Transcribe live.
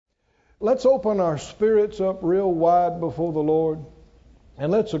Let's open our spirits up real wide before the Lord,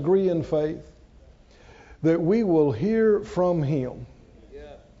 and let's agree in faith that we will hear from Him.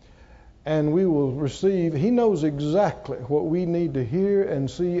 And we will receive. He knows exactly what we need to hear and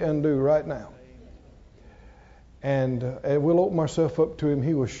see and do right now. And we'll open ourselves up to Him.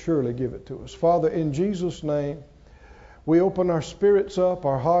 He will surely give it to us. Father, in Jesus' name, we open our spirits up,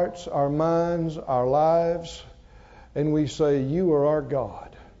 our hearts, our minds, our lives, and we say, You are our God.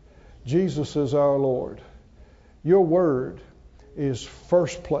 Jesus is our Lord. Your word is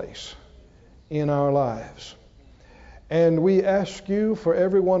first place in our lives. And we ask You for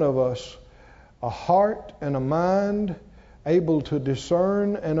every one of us a heart and a mind able to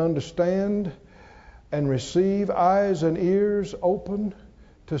discern and understand and receive, eyes and ears open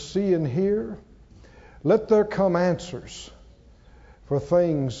to see and hear. Let there come answers for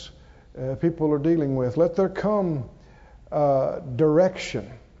things people are dealing with. Let there come direction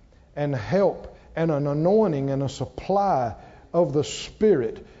and help and an anointing and a supply of the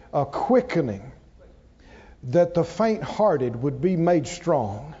Spirit, a quickening, that the faint-hearted would be made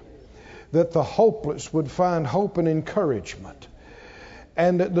strong, that the hopeless would find hope and encouragement,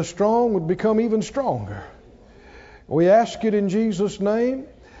 and that the strong would become even stronger. We ask it in Jesus' name,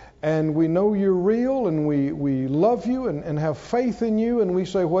 and we know You're real, and we love You and have faith in You, and we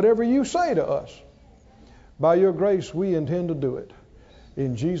say, whatever You say to us, by Your grace, we intend to do it.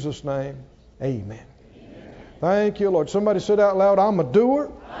 In Jesus' name, amen. Thank You, Lord. Somebody said out loud, I'm a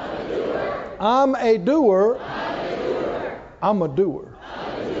doer. I'm a doer. I'm a doer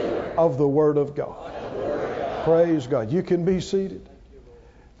of the Word of God. Praise God. You can be seated.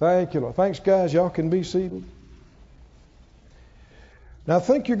 Thank You, Lord. Thanks, guys. Y'all can be seated. Now, I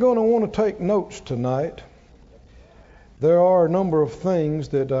think you're going to want to take notes tonight. There are a number of things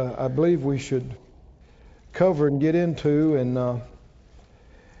that I believe we should cover and get into, and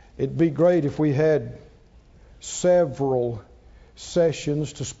it'd be great if we had several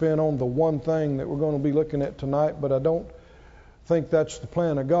sessions to spend on the one thing that we're going to be looking at tonight, but I don't think that's the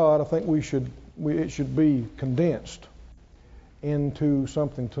plan of God. I think it should be condensed into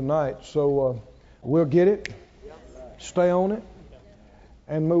something tonight. So we'll get it, stay on it,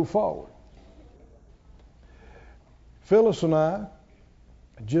 and move forward. Phyllis and I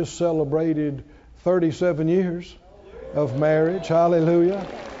just celebrated 37 years of marriage. Hallelujah.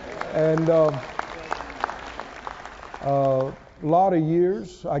 And a lot of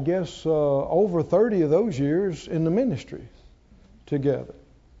years, I guess over 30 of those years in the ministry together.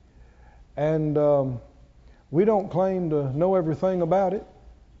 And we don't claim to know everything about it.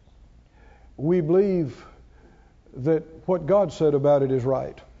 We believe that what God said about it is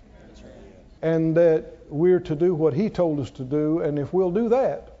right. And that we're to do what He told us to do. And if we'll do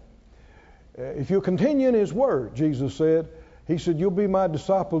that, if you'll continue in His Word, Jesus said, He said, you'll be my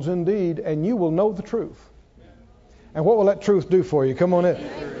disciples indeed, and you will know the truth. And what will that truth do for you? Come on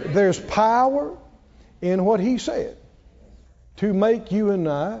in. There's power in what He said to make you and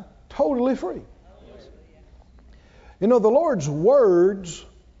I totally free. You know, the Lord's words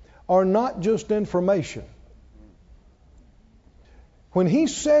are not just information. When He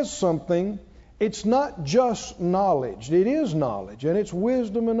says something, it's not just knowledge. It is knowledge, and it's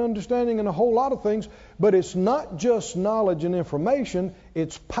wisdom and understanding and a whole lot of things, but it's not just knowledge and information,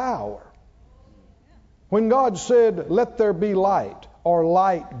 it's power. When God said, let there be light, or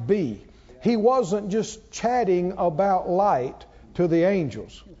light be, He wasn't just chatting about light to the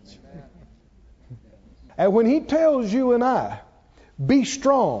angels. And when He tells you and I, be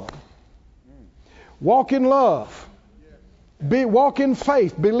strong, walk in love, walk in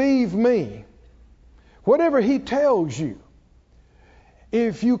faith, believe me, whatever He tells you,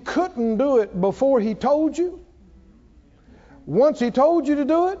 if you couldn't do it before He told you, once He told you to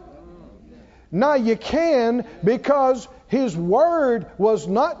do it, now you can, because His Word was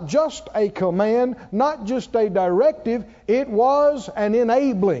not just a command, not just a directive, it was an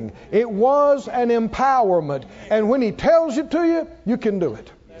enabling. It was an empowerment. And when He tells it to you, you can do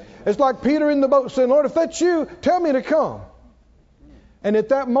it. It's like Peter in the boat saying, Lord, if that's You, tell me to come. And at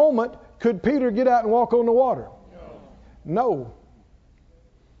that moment, could Peter get out and walk on the water? No.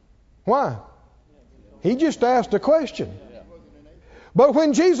 Why? He just asked a question. But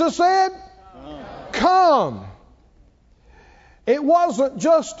when Jesus said, come, it wasn't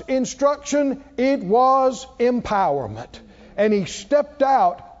just instruction, it was empowerment. And he stepped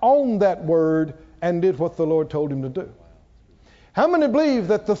out on that word and did what the Lord told him to do. How many believe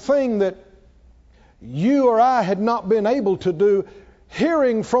that the thing that you or I had not been able to do,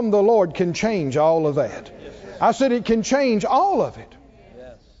 hearing from the Lord can change all of that? I said it can change all of it.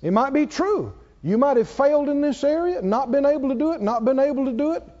 It might be true You might have failed in this area, not been able to do it,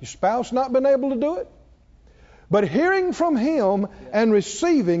 your spouse not been able to do it. But hearing from Him and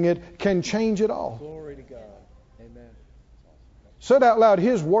receiving it can change it all. Glory to God. Amen. Said out loud,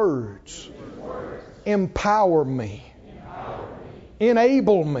 His words empower me,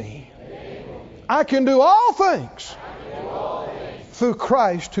 enable me. I can do all things through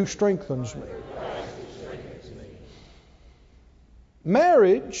Christ who strengthens me.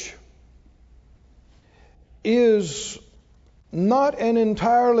 Marriage is not an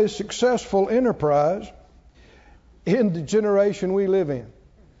entirely successful enterprise in the generation we live in.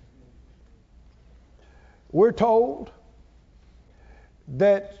 We're told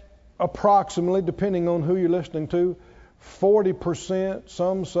that approximately, depending on who you're listening to, 40%,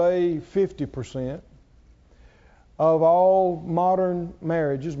 some say 50% of all modern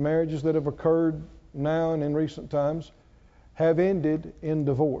marriages that have occurred now and in recent times, have ended in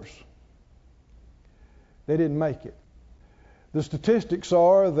divorce. They didn't make it. The statistics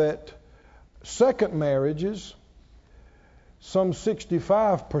are that second marriages, some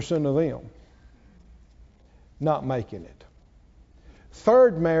 65% of them not making it.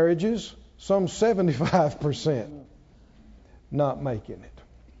 Third marriages, some 75% not making it.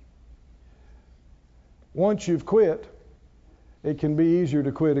 Once you've quit, it can be easier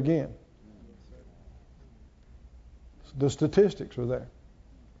to quit again. The statistics are there.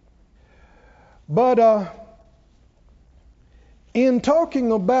 But in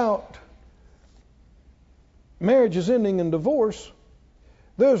talking about marriages ending in divorce,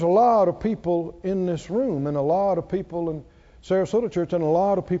 there's a lot of people in this room and a lot of people in Sarasota Church and a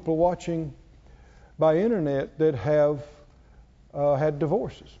lot of people watching by internet that have had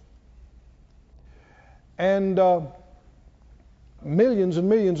divorces. And millions and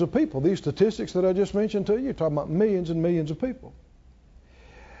millions of people. These statistics that I just mentioned to you, you're talking about millions and millions of people.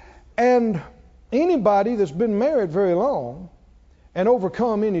 And anybody that's been married very long and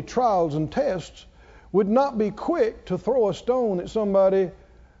overcome any trials and tests would not be quick to throw a stone at somebody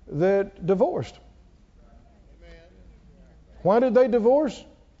that divorced. Why did they divorce?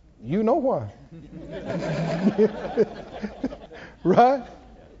 You know why. Right?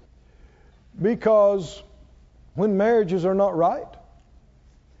 Because when marriages are not right,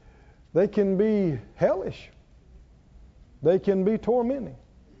 they can be hellish. They can be tormenting.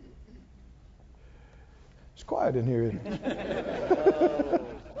 It's quiet in here, isn't it?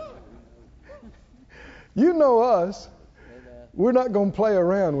 You know us. Amen. We're not going to play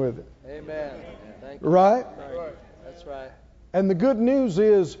around with it. Amen. Thank you. Right? That's right. And the good news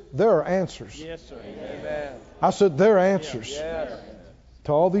is there are answers. Yes, sir. Amen. I said there are answers Yes.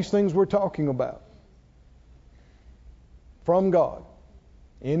 to all these things we're talking about from God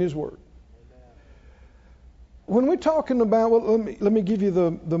in His Word. When we're talking about, well, let me give you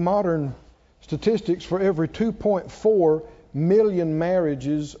the modern statistics. For every 2.4 million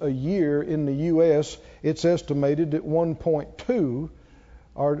marriages a year in the U.S., it's estimated that 1.2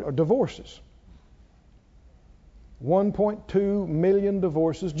 are divorces. 1.2 million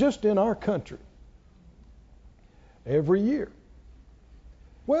divorces just in our country every year.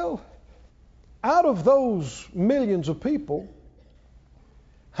 Well, out of those millions of people,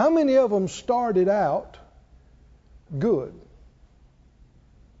 how many of them started out good?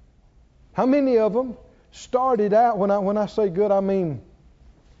 How many of them started out, when I say good, I mean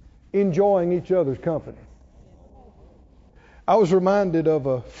enjoying each other's company? I was reminded of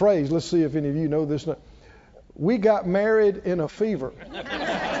a phrase. Let's see if any of you know this. We got married in a fever.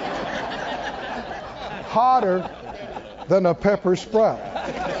 Hotter than a pepper sprout.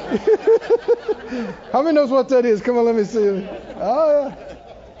 How many knows what that is? Come on, let me see it. Oh,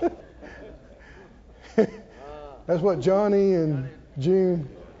 yeah. That's what Johnny and June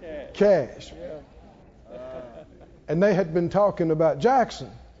Cash. And they had been talking about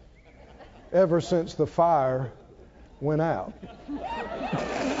Jackson ever since the fire went out.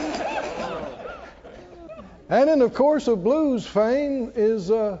 And then, of course, of blues fame is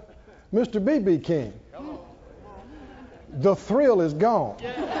Mr. B.B. King. The thrill is gone.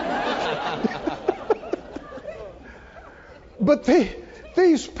 But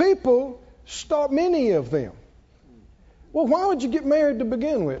these people start, many of them. Well, why would you get married to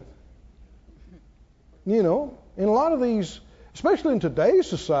begin with? You know, in a lot of these, especially in today's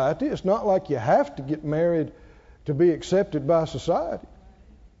society, it's not like you have to get married to be accepted by society.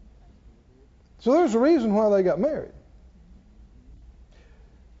 So there's a reason why they got married.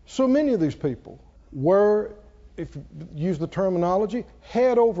 So many of these people were, if you use the terminology,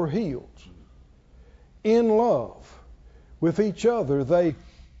 head over heels, in love with each other. They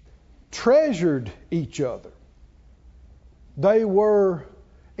treasured each other. They were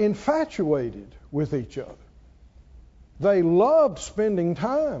infatuated with each other. They loved spending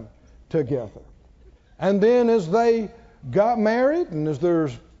time together. And then as they got married and as their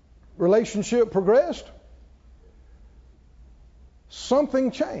relationship progressed,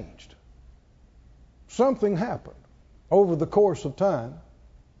 something changed. Something happened over the course of time.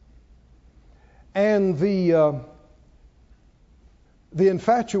 And the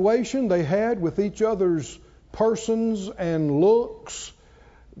infatuation they had with each other's persons and looks,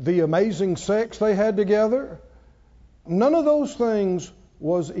 the amazing sex they had together, none of those things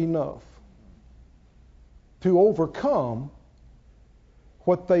was enough to overcome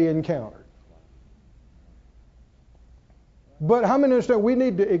what they encountered. But how many understand we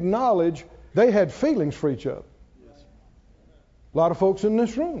need to acknowledge they had feelings for each other? A lot of folks in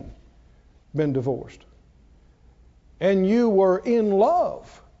this room been divorced. And you were in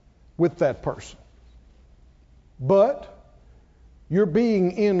love with that person. But your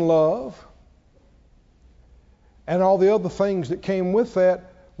being in love and all the other things that came with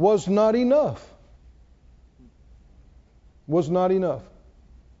that was not enough. Was not enough.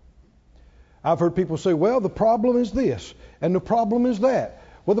 I've heard people say, well, the problem is this and the problem is that.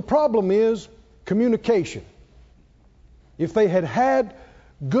 Well, the problem is communication. If they had had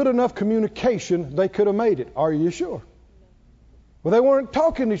good enough communication, they could have made it. Are you sure? Well, they weren't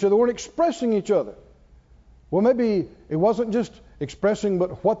talking to each other. They weren't expressing each other. Well, maybe it wasn't just expressing,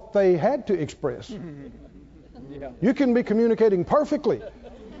 but what they had to express. Yeah. You can be communicating perfectly.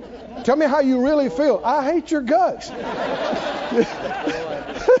 Tell me how you really feel. I hate your guts.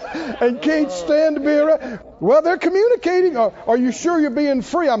 And can't stand to be around. Well, they're communicating. Are you sure you're being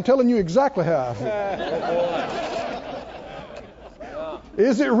free? I'm telling you exactly how I feel.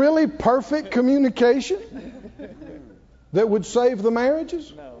 Is it really perfect communication that would save the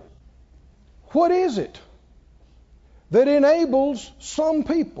marriages? No. What is it that enables some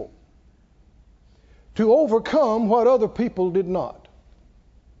people to overcome what other people did not?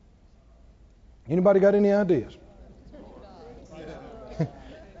 Anybody got any ideas?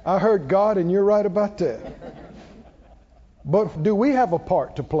 I heard God, and you're right about that. But do we have a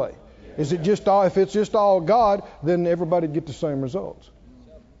part to play? Is it just all? If it's just all God, then everybody get the same results.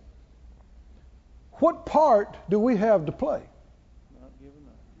 What part do we have to play?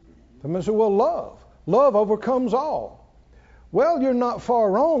 Somebody say, well, love. Love overcomes all. Well, you're not far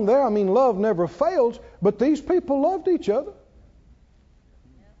wrong there. I mean, love never fails, but these people loved each other.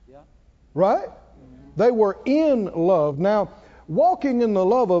 Right? They were in love. Now, walking in the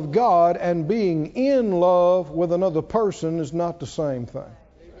love of God and being in love with another person is not the same thing.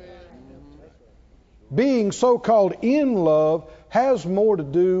 Being so-called in love has more to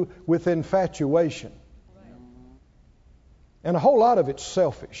do with infatuation. And a whole lot of it's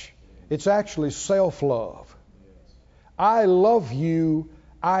selfish. It's actually self-love. I love you.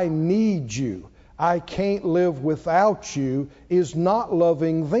 I need you. I can't live without you is not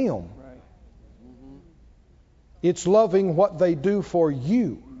loving them. It's loving what they do for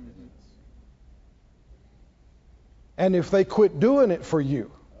you. And if they quit doing it for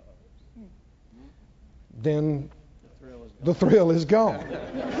you, then the thrill is gone.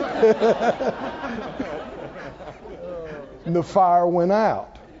 The fire went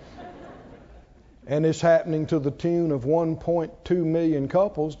out. And it's happening to the tune of 1.2 million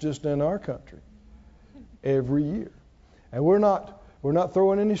couples just in our country every year. And we're not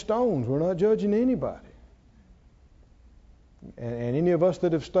throwing any stones. We're not judging anybody. And any of us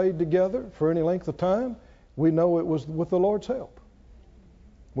that have stayed together for any length of time, we know it was with the Lord's help,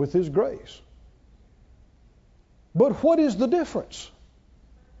 with His grace. But what is the difference?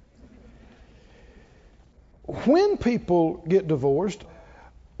 When people get divorced,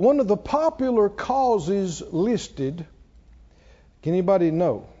 one of the popular causes listed, can anybody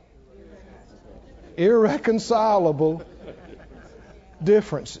know? Irreconcilable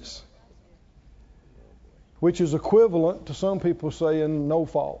differences, which is equivalent to some people saying no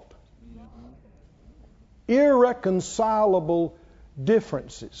fault. Irreconcilable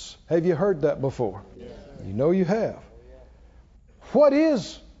differences. Have you heard that before? You know you have. What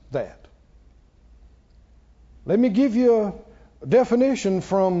is that? Let me give you a definition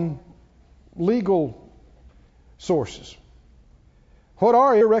from legal sources. What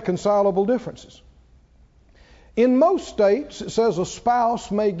are irreconcilable differences? In most states, it says a spouse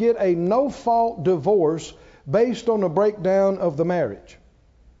may get a no-fault divorce based on a breakdown of the marriage.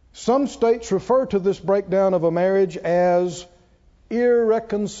 Some states refer to this breakdown of a marriage as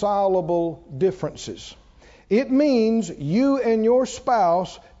irreconcilable differences. It means you and your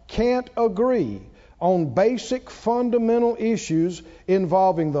spouse can't agree on basic fundamental issues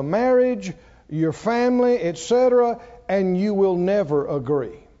involving the marriage, your family, etc., and you will never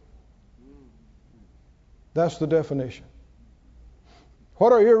agree. That's the definition.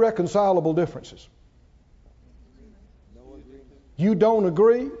 What are irreconcilable differences? You don't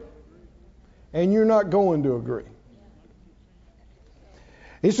agree, and you're not going to agree.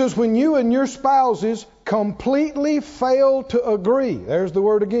 He says when you and your spouses completely fail to agree, there's the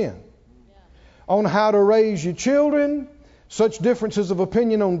word again, on how to raise your children, such differences of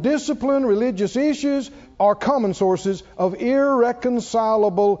opinion on discipline, religious issues, are common sources of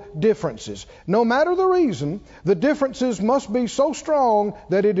irreconcilable differences. No matter the reason, the differences must be so strong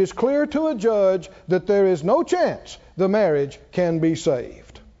that it is clear to a judge that there is no chance the marriage can be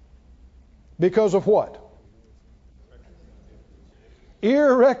saved. Because of what?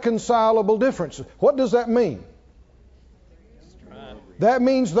 Irreconcilable differences. What does that mean? That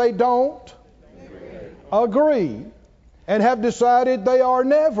means they don't agree and have decided they are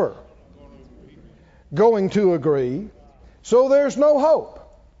never going to agree, so there's no hope.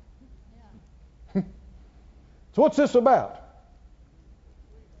 So what's this about?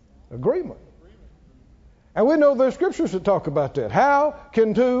 Agreement. And we know there's scriptures that talk about that. How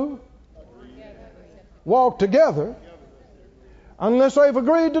can two walk together unless they've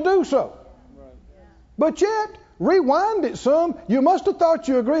agreed to do so? But yet, rewind it some, you must have thought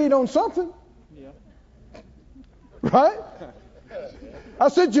you agreed on something. Right? I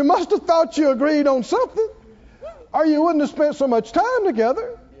said you must have thought you agreed on something, or you wouldn't have spent so much time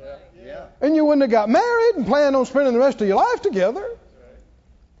together, and you wouldn't have got married and planned on spending the rest of your life together.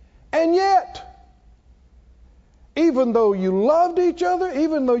 And yet, even though you loved each other,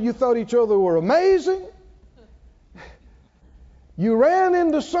 even though you thought each other were amazing, you ran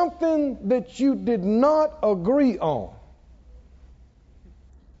into something that you did not agree on.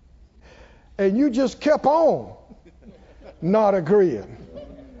 And you just kept on not agreeing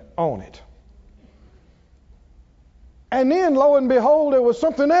on it. And then, lo and behold, there was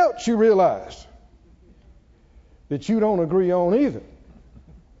something else you realized that you don't agree on either.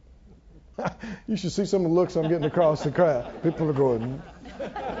 You should see some of the looks I'm getting across the crowd. People are going.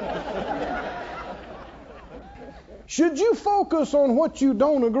 Should you focus on what you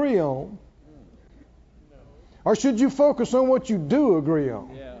don't agree on? Or should you focus on what you do agree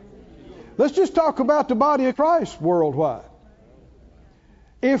on? Let's just talk about the body of Christ worldwide.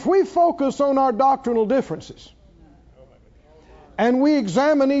 If we focus on our doctrinal differences and we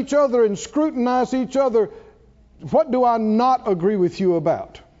examine each other and scrutinize each other, what do I not agree with you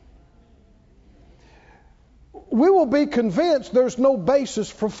about? We will be convinced there's no basis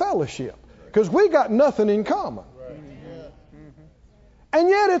for fellowship because we got nothing in common. And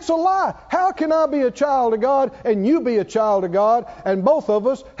yet it's a lie. How can I be a child of God and you be a child of God and both of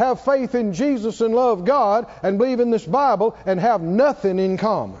us have faith in Jesus and love God and believe in this Bible and have nothing in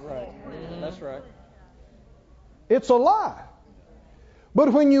common? Right. That's right. It's a lie.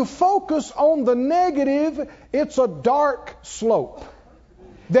 But when you focus on the negative, it's a dark slope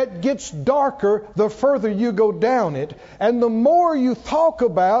that gets darker the further you go down it. And the more you talk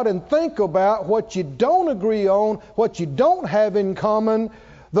about and think about what you don't agree on, what you don't have in common,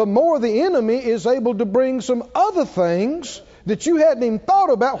 the more the enemy is able to bring some other things that you hadn't even thought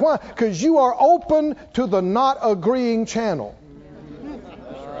about. Why? Because you are open to the not agreeing channel.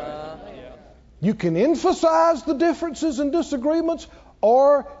 You can emphasize the differences and disagreements,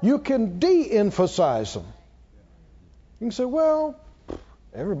 or you can de-emphasize them. You can say, well,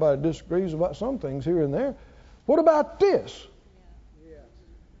 everybody disagrees about some things here and there. What about this?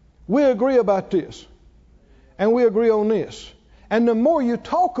 We agree about this. And we agree on this. And the more you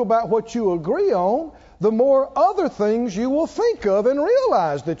talk about what you agree on, the more other things you will think of and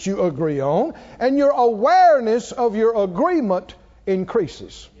realize that you agree on. And your awareness of your agreement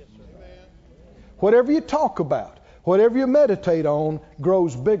increases. Whatever you talk about, whatever you meditate on,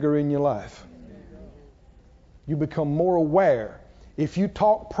 grows bigger in your life. You become more aware. If you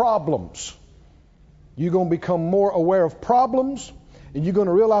talk problems, you're going to become more aware of problems, and you're going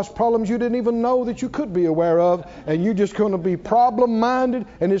to realize problems you didn't even know that you could be aware of, and you're just going to be problem-minded,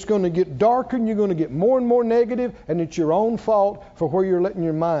 and it's going to get darker, and you're going to get more and more negative, and it's your own fault for where you're letting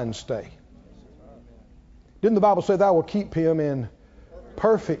your mind stay. Didn't the Bible say, thou will keep him in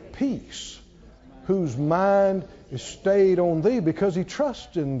perfect peace, whose mind is stayed on thee because he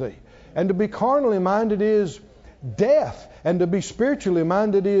trusts in thee? And to be carnally minded is death, and to be spiritually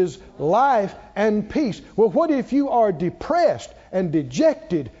minded is life and peace. Well, what if you are depressed and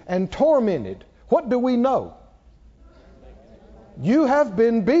dejected and tormented? What do we know? You have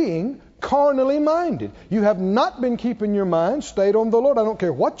been being carnally minded. You have not been keeping your mind stayed on the Lord. I don't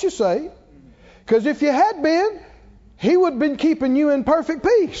care what you say, because if you had been, he would have been keeping you in perfect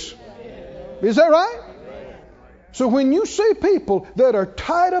peace. Is that right? So when you see people that are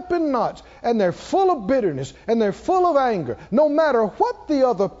tied up in knots and they're full of bitterness and they're full of anger, no matter what the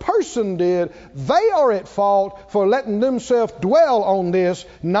other person did, they are at fault for letting themselves dwell on this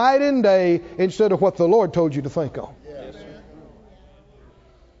night and day instead of what the Lord told you to think on. Yes, sir.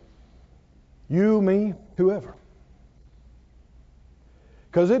 You, me, whoever.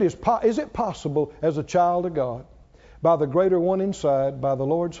 Because is it possible as a child of God, by the greater one inside, by the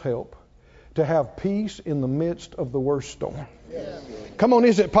Lord's help, to have peace in the midst of the worst storm? Yes. Come on,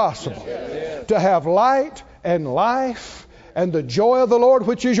 is it possible? Yes. To have light and life and the joy of the Lord,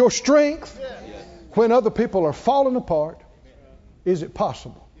 which is your strength, when other people are falling apart? Is it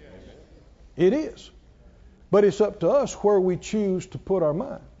possible? It is. But it's up to us where we choose to put our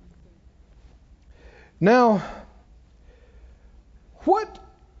mind. Now, what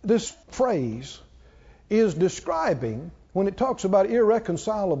this phrase is describing when it talks about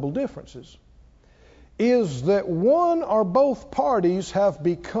irreconcilable differences is that one or both parties have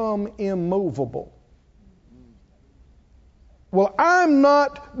become immovable. Well, I'm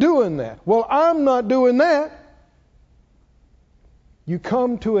not doing that. Well, I'm not doing that. You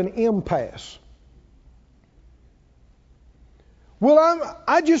come to an impasse. Well,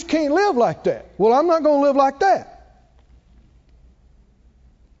 I just can't live like that. Well, I'm not going to live like that.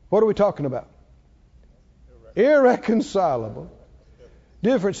 What are we talking about? Irreconcilable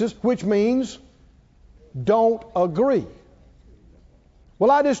differences, which means don't agree.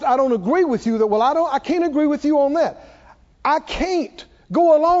 Well, I don't agree with you that. Well, I can't agree with you on that. I can't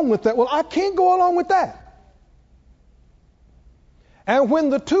go along with that. Well, I can't go along with that. And when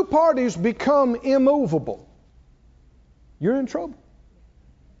the two parties become immovable, you're in trouble.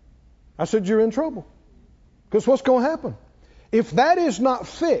 I said you're in trouble. Because what's going to happen? If that is not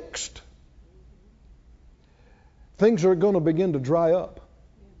fixed, things are going to begin to dry up.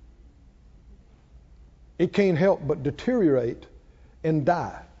 It can't help but deteriorate and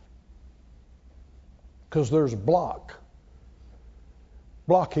die. Because there's blocking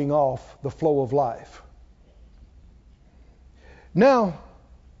off the flow of life. Now,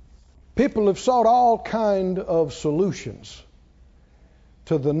 people have sought all kind of solutions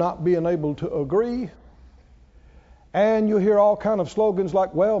to the not being able to agree. And you hear all kind of slogans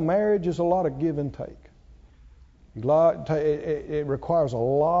like, well, marriage is a lot of give and take. It requires a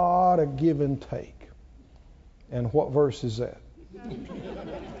lot of give and take. And what verse is that?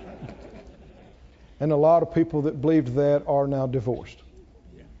 And a lot of people that believed that are now divorced.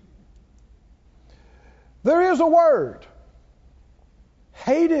 There is a word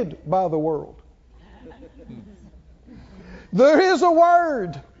hated by the world. There is a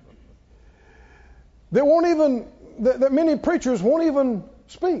word that many preachers won't even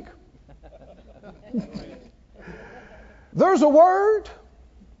speak. There's a word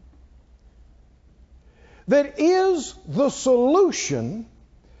that is the solution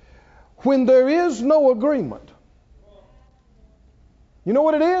when there is no agreement. You know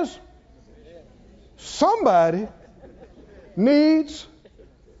what it is? Somebody needs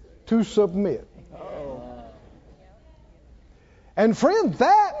to submit. And friend,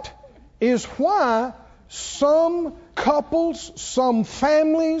 that is why some couples, some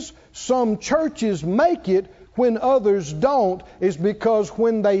families, some churches make it when others don't, is because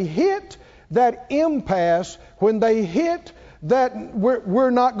when they hit that impasse, when they hit that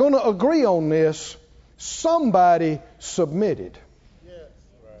we're not going to agree on this, somebody submitted. Yes,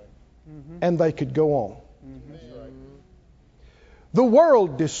 right. And they could go on. The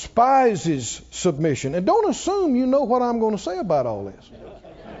world despises submission. And don't assume you know what I'm going to say about all this.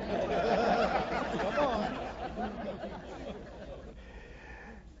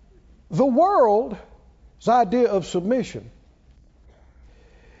 The world's idea of submission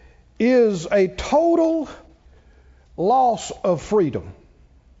is a total loss of freedom.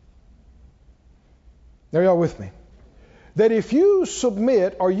 There you are with me. That if you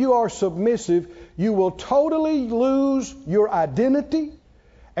submit or you are submissive, you will totally lose your identity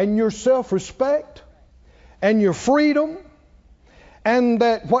and your self-respect and your freedom. And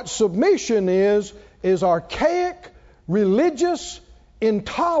that what submission is archaic, religious,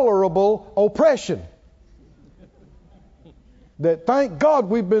 intolerable oppression. That thank God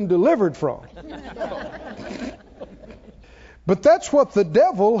we've been delivered from. But that's what the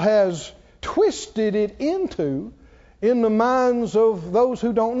devil has twisted it into in the minds of those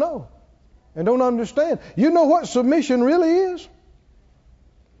who don't know and don't understand. You know what submission really is?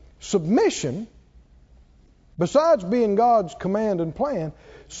 Submission, besides being God's command and plan,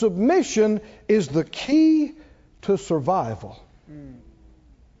 submission is the key to survival.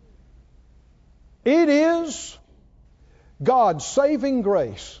 It is God's saving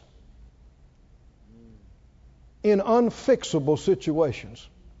grace in unfixable situations.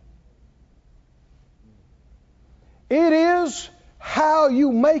 It is how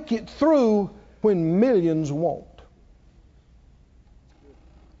you make it through when millions won't.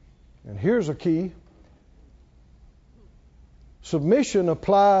 And here's a key. Submission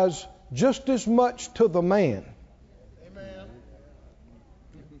applies just as much to the man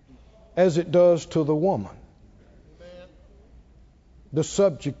as it does to the woman. The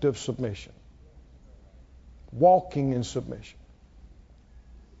subject of submission. Walking in submission.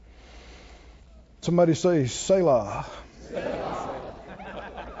 Somebody say, Selah.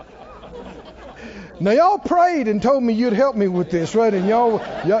 Now y'all prayed and told me you'd help me with this, right? And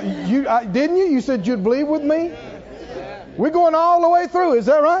didn't you? You said you'd believe with me? We're going all the way through, is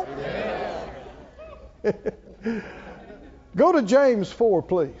that right? Go to James 4,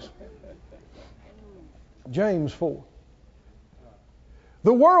 please. James 4.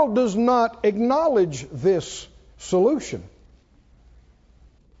 The world does not acknowledge this solution.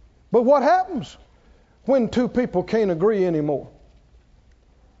 But what happens when two people can't agree anymore?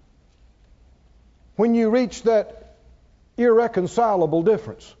 When you reach that irreconcilable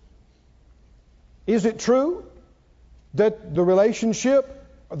difference? Is it true that the relationship,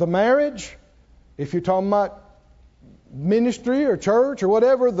 the marriage, if you're talking about ministry or church or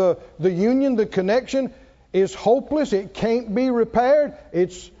whatever, the union, the connection is hopeless? It can't be repaired.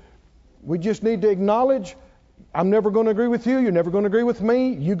 We just need to acknowledge, I'm never going to agree with you. You're never going to agree with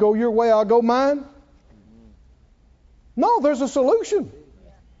me. You go your way, I'll go mine. No, there's a solution.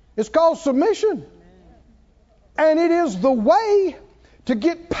 It's called submission. And it is the way to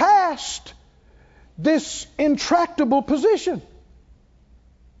get past this intractable position.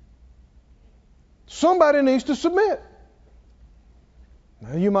 Somebody needs to submit.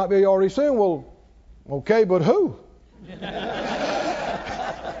 Now you might be already saying, well, okay, but who?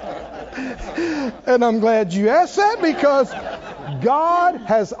 And I'm glad you asked that, because God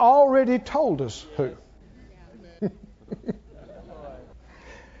has already told us who.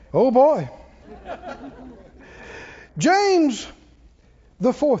 Oh boy. James,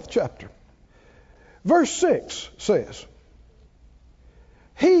 the 4th chapter, verse 6 says,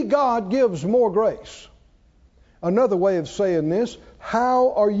 He, God, gives more grace. Another way of saying this,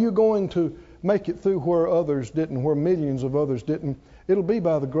 how are you going to make it through where others didn't, where millions of others didn't? It'll be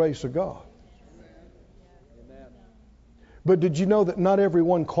by the grace of God. Amen. But did you know that not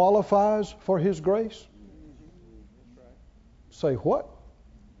everyone qualifies for His grace? Say what?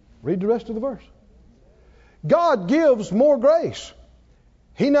 Read the rest of the verse. God gives more grace.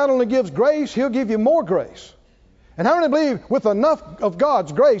 He not only gives grace, He'll give you more grace. And how many believe with enough of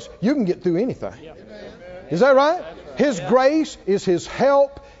God's grace, you can get through anything? Yeah. Is that right? His grace is His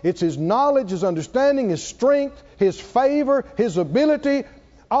help. It's His knowledge, His understanding, His strength, His favor, His ability.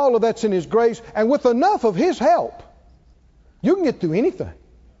 All of that's in His grace. And with enough of His help, you can get through anything.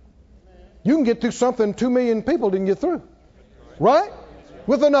 You can get through something 2 million people didn't get through. Right?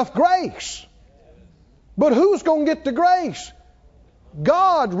 With enough grace. But who's going to get the grace?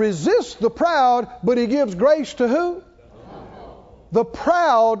 God resists the proud, but He gives grace to who? The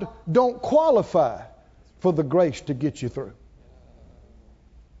proud don't qualify for the grace to get you through.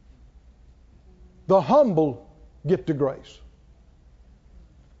 The humble get the grace.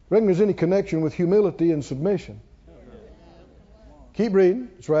 Reckon there's any connection with humility and submission? Keep reading.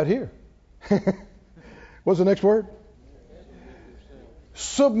 It's right here. What's the next word?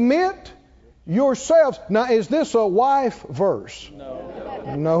 Submit yourselves. Now, is this a wife verse?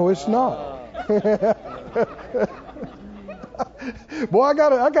 No. No, it's not. Boy, I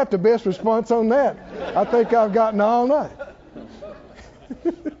got the best response on that. I think I've gotten all night.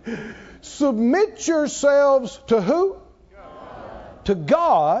 Submit yourselves to who? God. To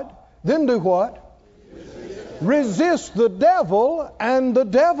God. Then do what? Resist the devil, and the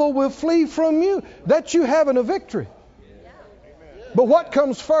devil will flee from you. That's you having a victory. But what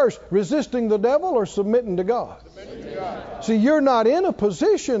comes first? Resisting the devil or submitting to God? Submitting to God. See, you're not in a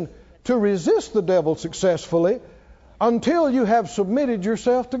position to resist the devil successfully until you have submitted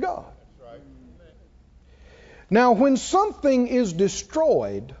yourself to God. That's right. Now, when something is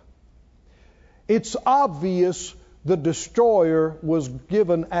destroyed, it's obvious the destroyer was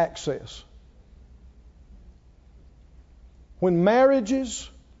given access. When marriages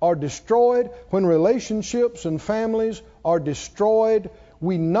are destroyed, when relationships and families are destroyed,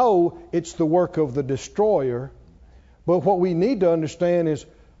 we know it's the work of the destroyer. But what we need to understand is,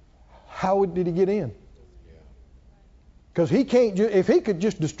 how did he get in? Because he can't. If he could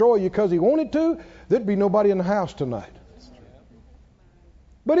just destroy you because he wanted to, there'd be nobody in the house tonight.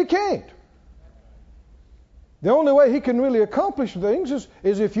 But he can't. The only way he can really accomplish things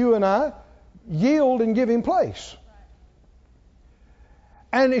is if you and I yield and give Him place.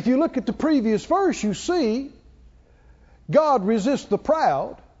 And if you look at the previous verse, you see God resists the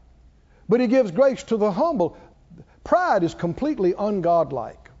proud, but He gives grace to the humble. Pride is completely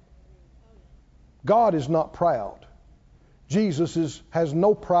ungodlike. God is not proud. Jesus has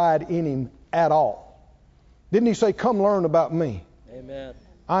no pride in Him at all. Didn't He say, come learn about me? Amen.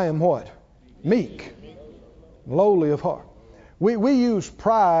 I am what? Meek, lowly of heart. We use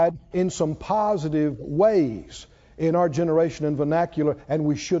pride in some positive ways in our generation and vernacular, and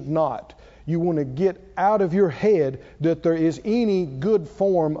we should not. You want to get out of your head that there is any good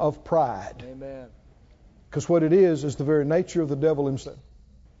form of pride. Amen. Because what it is the very nature of the devil himself.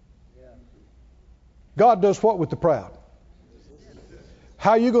 God does what with the proud?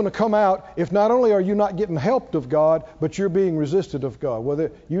 How are you going to come out if not only are you not getting helped of God, but you're being resisted of God? Well,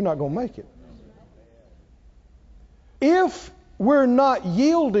 you're not going to make it. If we're not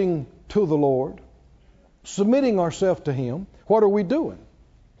yielding to the Lord, submitting ourselves to Him, what are we doing?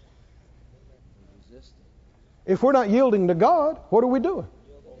 If we're not yielding to God, what are we doing?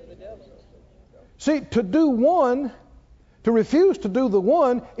 See, to refuse to do the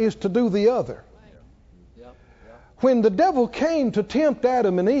one is to do the other. When the devil came to tempt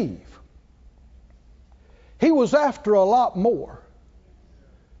Adam and Eve, he was after a lot more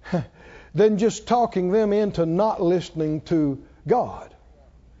than just talking them into not listening to God.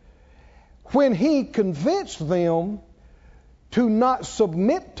 When he convinced them to not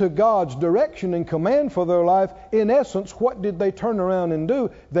submit to God's direction and command for their life, in essence, what did they turn around and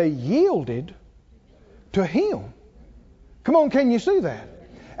do? They yielded to Him. Come on, can you see that?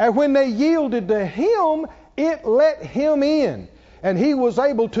 And when they yielded to Him, it let Him in. And He was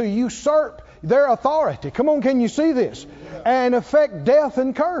able to usurp their authority. Come on, can you see this? And affect death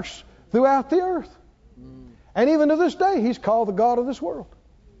and curse throughout the earth. And even to this day, He's called the God of this world.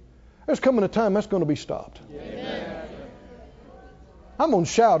 There's coming a time that's going to be stopped. Amen. I'm going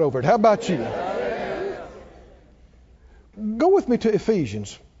to shout over it. How about you? Go with me to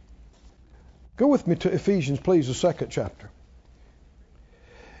Ephesians. Go with me to Ephesians, please, the 2nd chapter.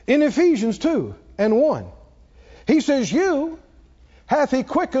 In Ephesians 2 and 1, he says, you hath He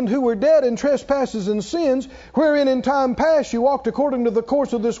quickened who were dead in trespasses and sins, wherein in time past you walked according to the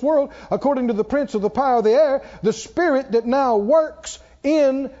course of this world, according to the prince of the power of the air, the spirit that now works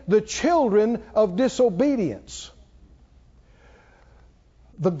in the children of disobedience.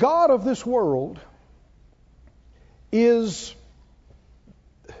 The God of this world He's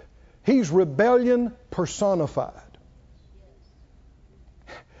rebellion personified.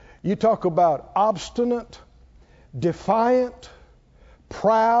 You talk about obstinate, defiant,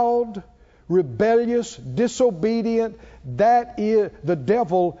 proud, rebellious, disobedient. That is the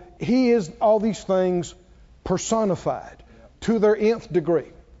devil. He is all these things personified to their nth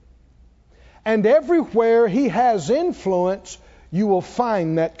degree. And everywhere he has influence, you will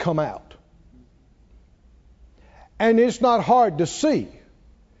find that come out. And it's not hard to see.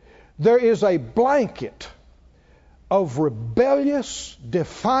 There is a blanket of rebellious,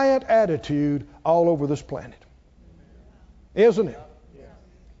 defiant attitude all over this planet. Isn't it?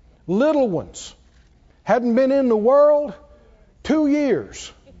 Little ones hadn't been in the world 2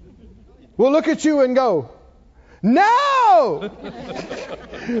 years. Will look at you and go, no!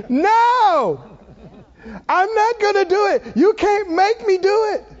 No! I'm not going to do it. You can't make me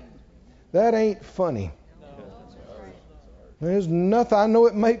do it. That ain't funny. There's nothing. I know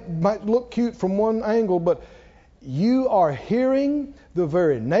it might look cute from one angle, but you are hearing the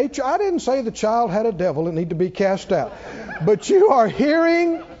very nature. I didn't say the child had a devil that need to be cast out. But you are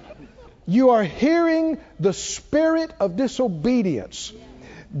hearing the spirit of disobedience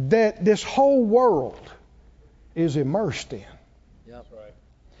that this whole world is immersed in. Yep.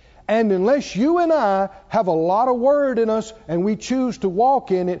 And unless you and I have a lot of word in us and we choose to walk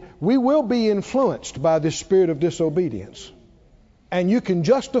in it, we will be influenced by this spirit of disobedience. And you can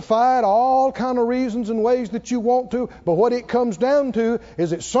justify it all kind of reasons and ways that you want to, but what it comes down to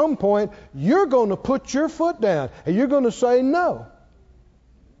is at some point you're going to put your foot down and you're going to say, no,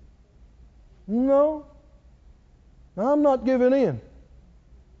 I'm not giving in.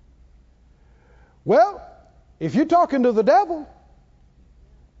 Well, if you're talking to the devil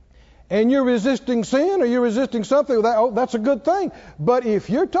and you're resisting sin or you're resisting something, that's a good thing. But if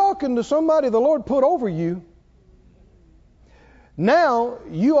you're talking to somebody the Lord put over you, now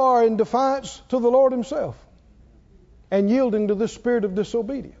you are in defiance to the Lord Himself and yielding to this spirit of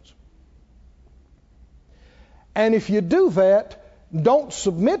disobedience. And if you do that, don't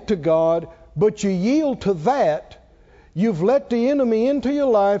submit to God, but you yield to that, you've let the enemy into your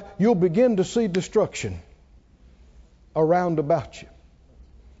life, you'll begin to see destruction around about you.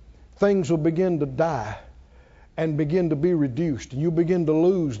 things will begin to die and begin to be reduced. And you begin to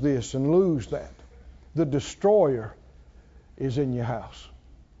lose this and lose that. The destroyer is in your house.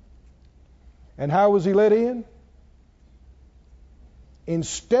 And how was he let in?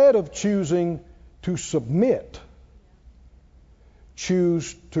 Instead of choosing to submit,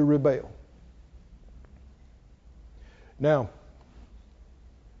 choose to rebel. Now,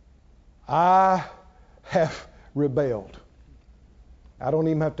 I have rebelled. I don't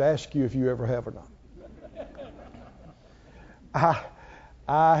even have to ask you if you ever have or not.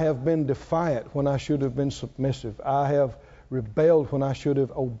 I have been defiant when I should have been submissive. I have rebelled when I should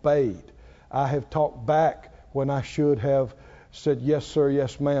have obeyed. I have talked back when I should have said yes sir,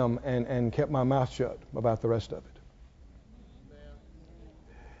 yes ma'am, and kept my mouth shut about the rest of it.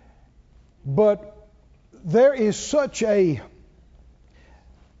 But there is such a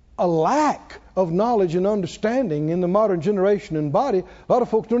lack of knowledge and understanding in the modern generation and body. A lot of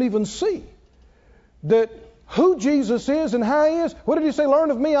folks don't even see that who Jesus is and how he is. What did he say?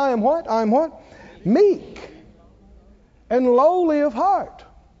 Learn of me, I am what? I am what? Meek and lowly of heart.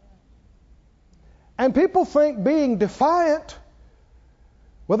 And people think being defiant,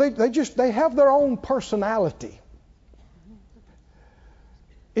 well, they have their own personality.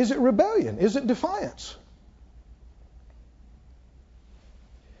 Is it rebellion? Is it defiance?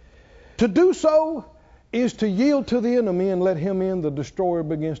 To do so is to yield to the enemy and let him in. The destroyer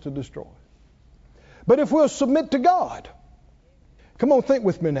begins to destroy. But if we'll submit to God, come on, think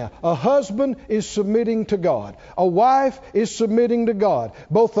with me now. A husband is submitting to God. A wife is submitting to God.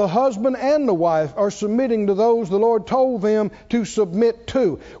 Both the husband and the wife are submitting to those the Lord told them to submit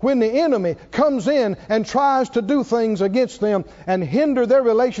to. When the enemy comes in and tries to do things against them and hinder their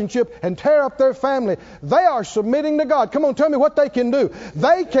relationship and tear up their family, they are submitting to God. Come on, tell me what they can do.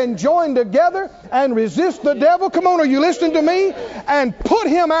 They can join together and resist the devil. Come on, are you listening to me? And put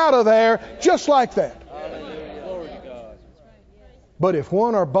him out of there just like that. But if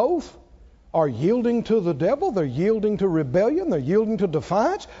one or both are yielding to the devil, they're yielding to rebellion, they're yielding to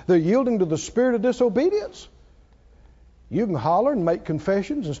defiance, they're yielding to the spirit of disobedience, you can holler and make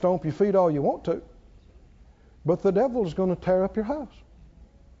confessions and stomp your feet all you want to, but the devil is going to tear up your house.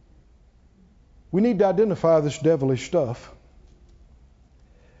 We need to identify this devilish stuff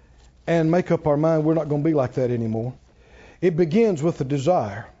and make up our mind we're not going to be like that anymore. It begins with a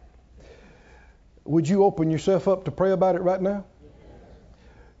desire. Would you open yourself up to pray about it right now?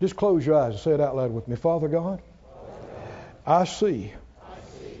 Just close your eyes and say it out loud with me. Father God, I see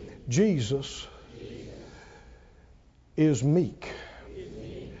Jesus is meek,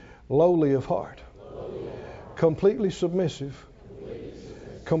 lowly of heart, completely submissive,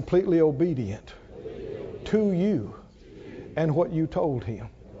 completely obedient to you and what you told him.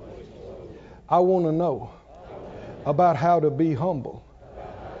 I want to know about how to be humble,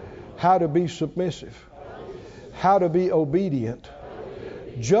 how to be submissive, how to be obedient.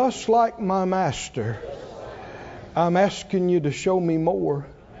 Just like my master, I'm asking you to show me more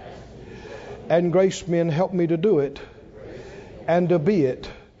and grace me and help me to do it and to be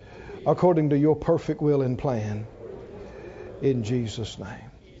it according to your perfect will and plan. In Jesus'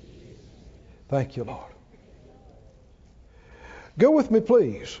 name. Thank you, Lord. Go with me,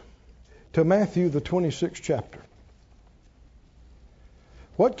 please, to Matthew, the 26th chapter.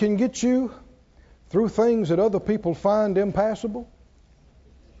 What can get you through things that other people find impassable?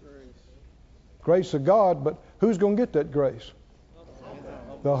 Grace of God, but who's going to get that grace?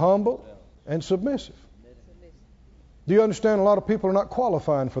 The humble and submissive. Do you understand a lot of people are not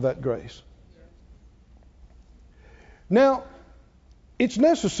qualifying for that grace? Now, it's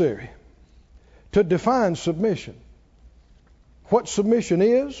necessary to define submission. What submission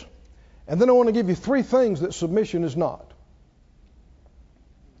is, and then I want to give you 3 things that submission is not.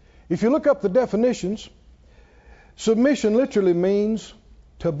 If you look up the definitions, submission literally means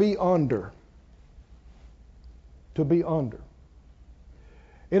to be under. To be under.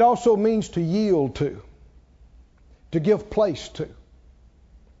 It also means to yield to give place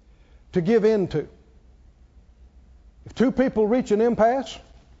to give in to. If 2 people reach an impasse,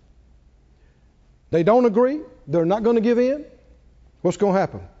 they don't agree, they're not going to give in, what's going to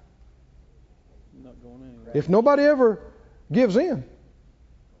happen? Not going anywhere. If nobody ever gives in,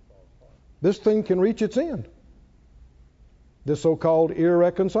 this thing can reach its end. The so-called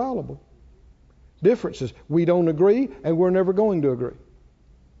irreconcilable differences. We don't agree, and we're never going to agree.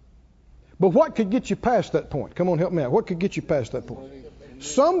 But what could get you past that point? Come on, help me out. What could get you past that point?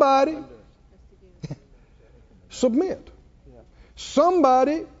 Somebody submit.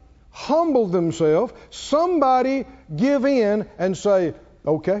 Somebody humble themselves. Somebody give in and say,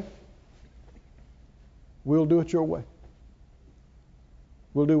 okay, we'll do it your way.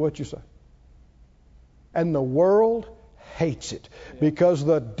 We'll do what you say. And the world hates it because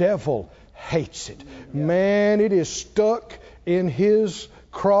the devil hates it. Man, it is stuck in his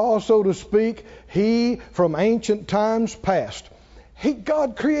craw, so to speak. He, from ancient times past,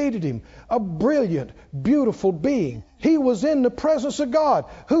 God created him, a brilliant, beautiful being. He was in the presence of God.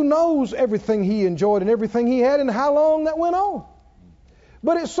 Who knows everything he enjoyed and everything he had and how long that went on?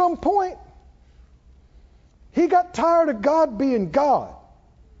 But at some point, he got tired of God being God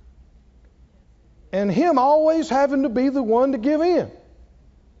and him always having to be the one to give in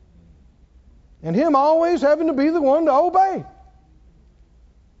and him always having to be the one to obey.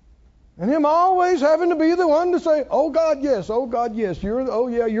 And him always having to be the one to say, oh God, yes, you're God,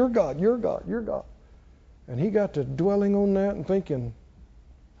 you're God, you're God. And he got to dwelling on that and thinking,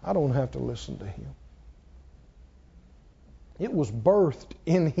 I don't have to listen to him. It was birthed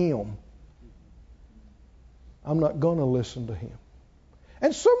in him. I'm not going to listen to him.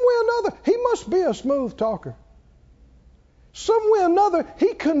 And some way or another, he must be a smooth talker. Some way or another,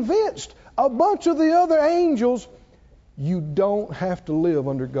 he convinced a bunch of the other angels, you don't have to live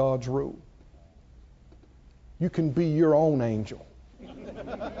under God's rule. You can be your own angel.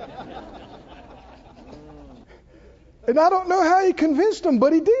 And I don't know how he convinced them,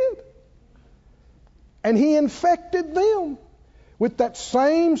 but he did. And he infected them with that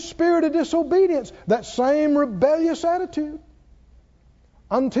same spirit of disobedience, that same rebellious attitude,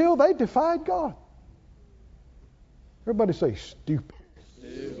 until they defied God. Everybody say stupid.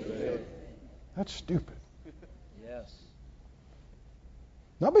 Stupid. That's stupid. Yes.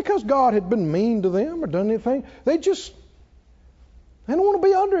 Not because God had been mean to them or done anything. They don't want to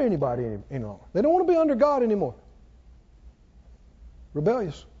be under anybody anymore. They don't want to be under God anymore.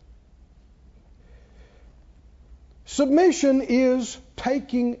 Rebellious. Submission is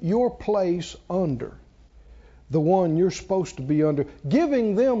taking your place under the one you're supposed to be under,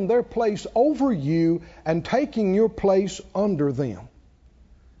 giving them their place over you and taking your place under them.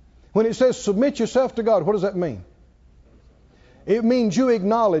 When it says submit yourself to God, what does that mean? It means you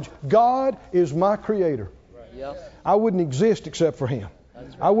acknowledge God is my creator. Yes. I wouldn't exist except for him.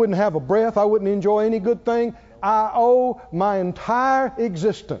 That's right. I wouldn't have a breath. I wouldn't enjoy any good thing. I owe my entire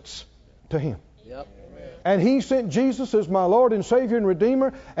existence to him. Yep. And he sent Jesus as my Lord and Savior and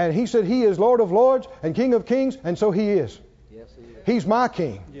Redeemer. And he said he is Lord of Lords and King of Kings. And so he is. Yes, he is. He's my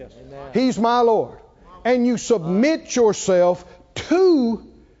King. Yes. Amen. He's my Lord. And you submit yourself to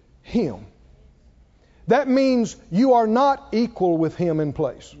him. That means you are not equal with him in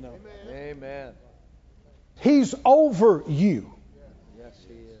place. No. Amen. He's over you. Yes,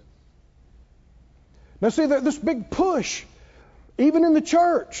 he is. Now see, this big push, even in the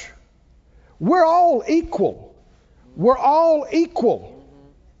church, we're all equal. We're all equal.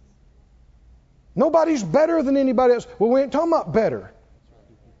 Nobody's better than anybody else. Well, we ain't talking about better.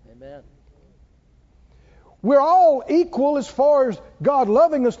 Amen. We're all equal as far as God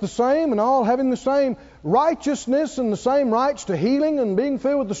loving us the same and all having the same righteousness and the same rights to healing and being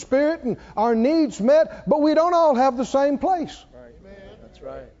filled with the Spirit and our needs met, but we don't all have the same place. Right. That's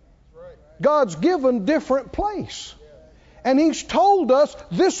right. God's given different place. And he's told us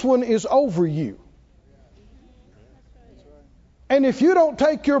this one is over you. And if you don't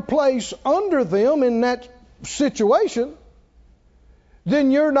take your place under them in that situation, then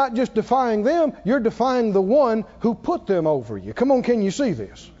you're not just defying them, you're defying the one who put them over you. Come on, can you see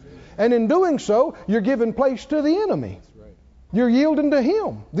this? And in doing so, you're giving place to the enemy. You're yielding to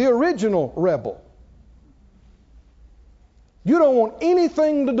him, the original rebel. You don't want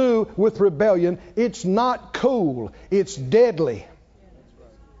anything to do with rebellion. It's not cool. It's deadly.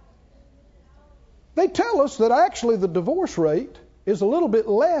 They tell us that actually the divorce rate is a little bit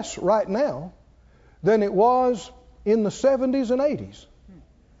less right now than it was in the 70s and 80s.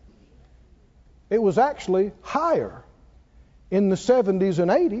 It was actually higher in the 70s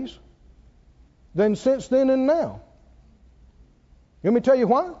and 80s than since then and now. Let me tell you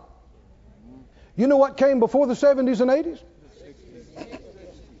why. You know what came before the 70s and 80s?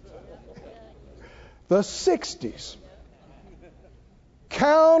 The 60s.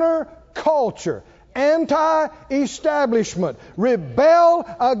 Counter-culture. Anti-establishment. Rebel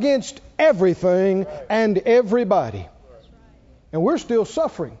against everything and everybody. And we're still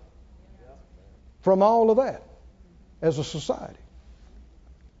suffering from all of that as a society.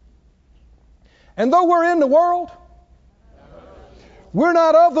 And though we're in the world, we're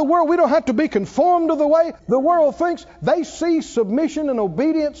not of the world. We don't have to be conformed to the way the world thinks. They see submission and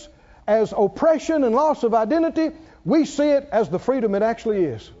obedience as oppression and loss of identity. We see it as the freedom it actually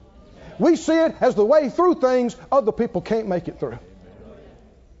is. We see it as the way through things other people can't make it through.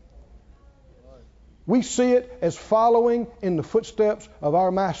 We see it as following in the footsteps of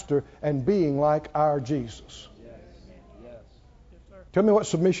our Master and being like our Jesus. Tell me what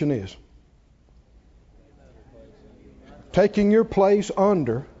submission is. Taking your place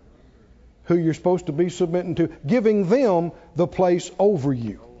under who you're supposed to be submitting to, giving them the place over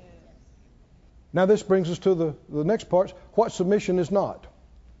you. Now this brings us to the next part, what submission is not.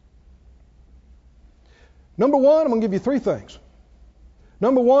 Number one, I'm going to give you three things.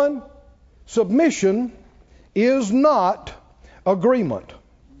 Number one, submission is not agreement.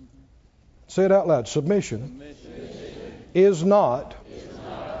 Say it out loud. Submission is not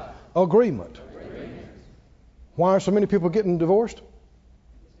agreement. Why are so many people getting divorced?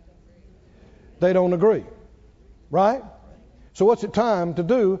 They don't agree. Right? So what's it time to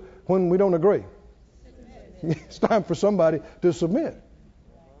do when we don't agree? It's time for somebody to submit.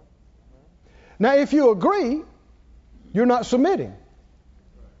 Now, if you agree, you're not submitting.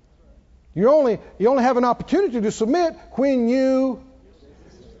 You only have an opportunity to submit when you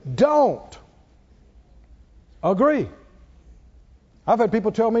don't agree. I've had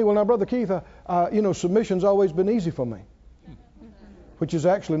people tell me, well, now, Brother Keith, submission's always been easy for me, which is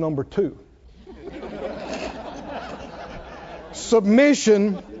actually number 2.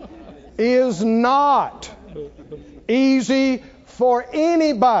 Submission is not easy for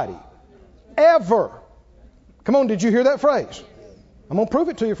anybody, ever. Come on, did you hear that phrase? I'm going to prove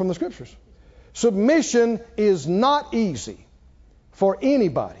it to you from the Scriptures. Submission is not easy for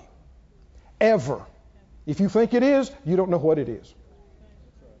anybody, ever. If you think it is, you don't know what it is.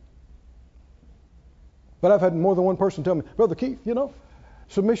 But I've had more than one person tell me, Brother Keith,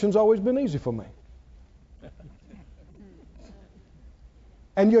 submission's always been easy for me.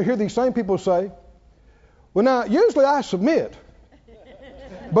 And you'll hear these same people say, well, now, usually I submit.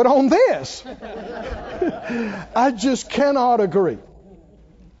 But on this, I just cannot agree.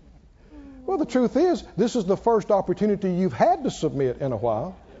 Well, the truth is, this is the first opportunity you've had to submit in a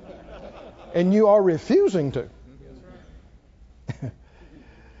while. And you are refusing to.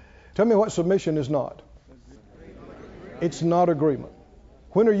 Tell me what submission is not. It's not agreement.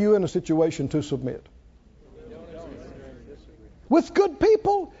 When are you in a situation to submit? With good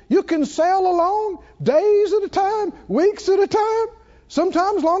people, you can sail along days at a time, weeks at a time,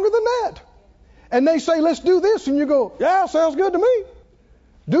 sometimes longer than that. And they say, let's do this. And you go, yeah, sounds good to me.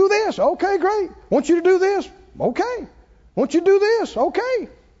 Do this. Okay, great. Want you to do this? Okay. Want you to do this? Okay.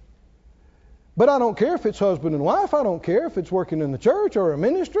 But I don't care if it's husband and wife. I don't care if it's working in the church or a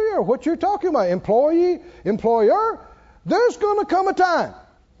ministry or what you're talking about. Employee, employer. There's going to come a time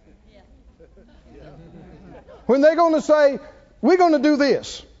when they're going to say, we're going to do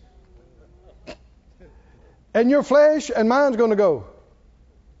this. And your flesh and mind's going to go,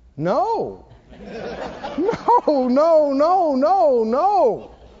 no. No, no, no, no,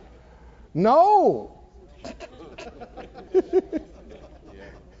 no. No.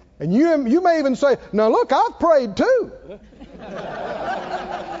 And you may even say, now look, I've prayed too.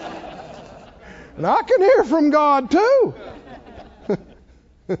 And I can hear from God too.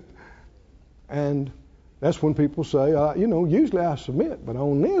 And that's when people say, usually I submit, but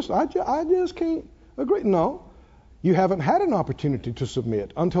on this, I just can't agree. No, you haven't had an opportunity to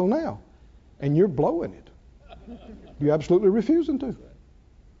submit until now, and you're blowing it. You're absolutely refusing to.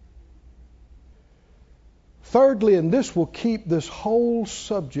 Thirdly, and this will keep this whole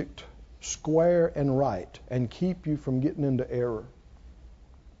subject square and right and keep you from getting into error.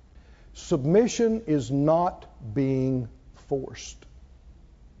 Submission is not being forced.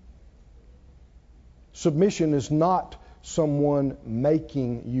 Submission is not someone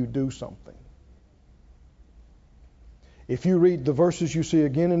making you do something. If you read the verses you see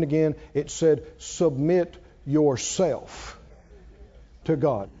again and again, it said, submit yourself to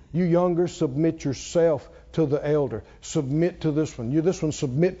God. You younger, submit yourself to the elder. Submit to this one. You this one,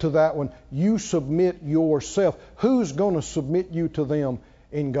 submit to that one. You submit yourself. Who's going to submit you to them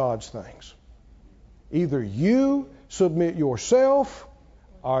in God's things? Either you submit yourself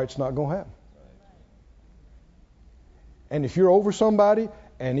or it's not going to happen. And if you're over somebody,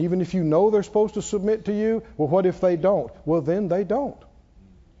 and even if you know they're supposed to submit to you, well, what if they don't? Well, then they don't.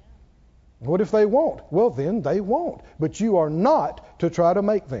 What if they won't? Well, then they won't. But you are not to try to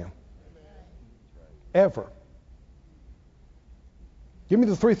make them. Ever. Give me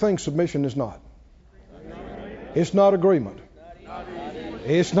the 3 things submission is not. It's not agreement.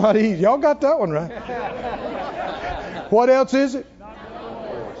 It's not easy. Y'all got that one right. What else is it?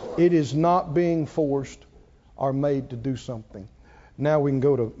 It is not being forced or made to do something. Now we can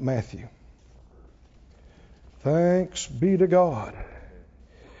go to Matthew. Thanks be to God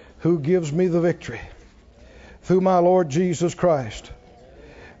who gives me the victory through my Lord Jesus Christ.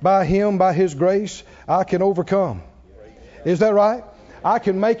 By Him, by His grace, I can overcome. Is that right? I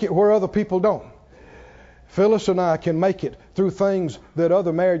can make it where other people don't. Phyllis and I can make it through things that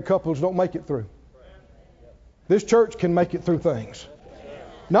other married couples don't make it through. This church can make it through things.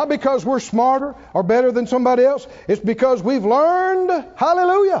 Not because we're smarter or better than somebody else. It's because we've learned,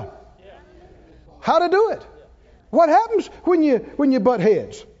 hallelujah, how to do it. What happens when you butt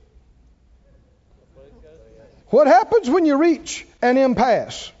heads? What happens when you reach an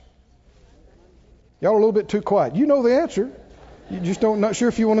impasse? Y'all are a little bit too quiet. You know the answer. You just not sure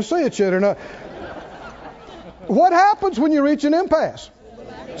if you want to say it yet or not. What happens when you reach an impasse?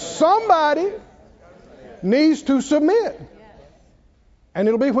 Somebody needs to submit. And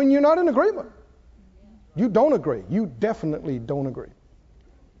it'll be when you're not in agreement. You don't agree. You definitely don't agree.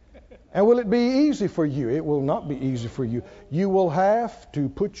 And will it be easy for you? It will not be easy for you. You will have to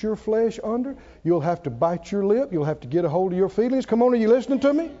put your flesh under. You'll have to bite your lip. You'll have to get a hold of your feelings. Come on, are you listening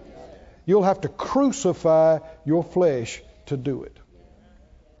to me? You'll have to crucify your flesh to do it.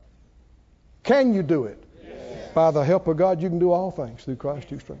 Can you do it? Yes. By the help of God, you can do all things through Christ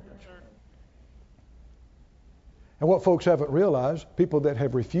who strengthens you. And what folks haven't realized, people that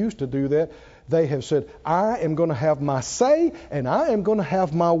have refused to do that, they have said, I am going to have my say and I am going to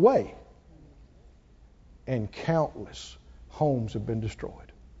have my way. And countless homes have been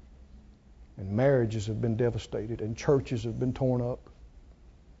destroyed. And marriages have been devastated. And churches have been torn up.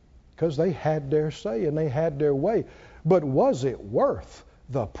 Because they had their say and they had their way. But was it worth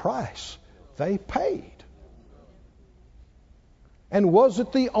the price they paid? And was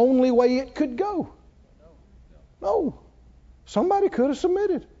it the only way it could go? No. Somebody could have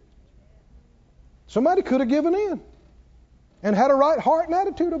submitted. Somebody could have given in. And had a right heart and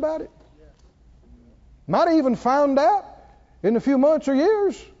attitude about it. Might have even found out in a few months or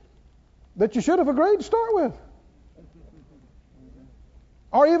years that you should have agreed to start with.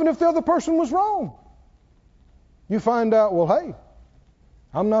 Or even if the other person was wrong. You find out, well, hey,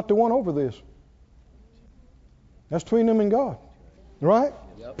 I'm not the one over this. That's between them and God. Right?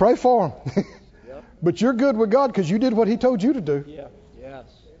 Yep. Pray for them. Yep. But you're good with God because you did what He told you to do. Yeah. Yes.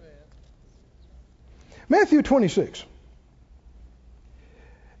 Matthew 26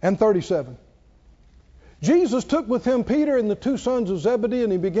 and 37. Jesus took with Him Peter and the two sons of Zebedee,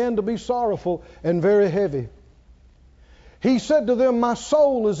 and He began to be sorrowful and very heavy. He said to them, my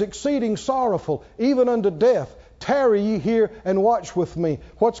soul is exceeding sorrowful, even unto death. Tarry ye here and watch with me.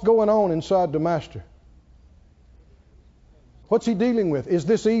 What's going on inside the Master? What's He dealing with? Is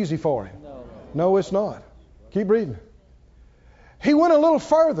this easy for Him? No, it's not. Keep reading. He went a little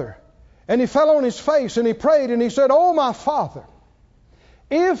further and He fell on His face and He prayed and He said, oh my Father,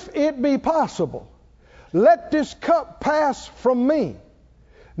 if it be possible, let this cup pass from me.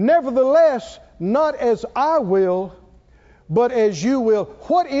 Nevertheless, not as I will, but as you will.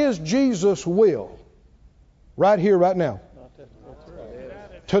 What is Jesus' will? Right here, right now.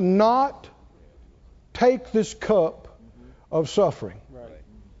 To not take this cup of suffering.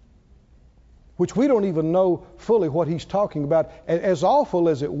 Which we don't even know fully what He's talking about. As awful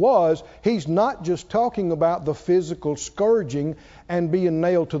as it was, He's not just talking about the physical scourging and being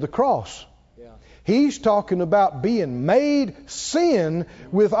nailed to the cross. He's talking about being made sin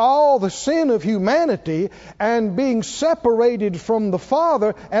with all the sin of humanity and being separated from the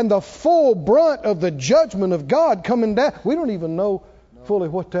Father and the full brunt of the judgment of God coming down. We don't even know fully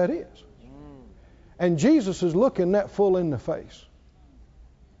what that is. And Jesus is looking that full in the face.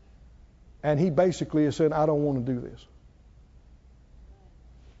 And He basically is saying, I don't want to do this.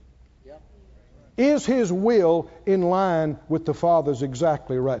 Yep. Is His will in line with the Father's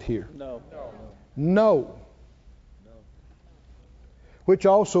exactly right here? No. Which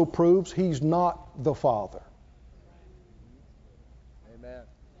also proves He's not the Father. Amen.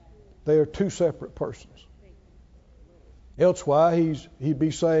 They are two separate persons. Else why He'd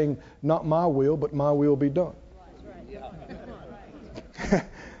be saying, not my will, but my will be done.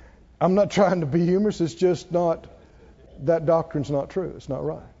 I'm not trying to be humorous. It's just not, that doctrine's not true. It's not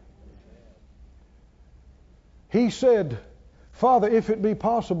right. He said, Father, if it be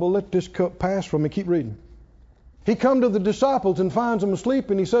possible, let this cup pass from me. Keep reading. He come to the disciples and finds them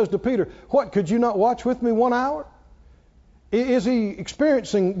asleep, and He says to Peter, what, could you not watch with me 1 hour? Is He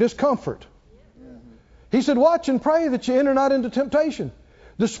experiencing discomfort? He said, watch and pray that you enter not into temptation.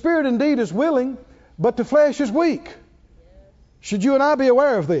 The spirit indeed is willing, but the flesh is weak. Should you and I be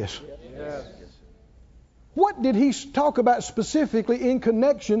aware of this? Yes. What did He talk about specifically in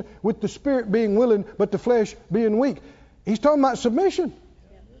connection with the spirit being willing, but the flesh being weak? He's talking about submission.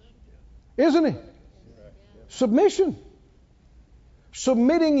 Isn't He? Submission.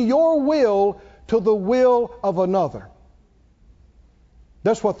 Submitting your will to the will of another.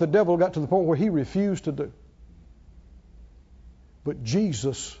 That's what the devil got to the point where he refused to do. But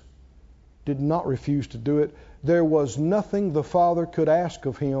Jesus did not refuse to do it. There was nothing the Father could ask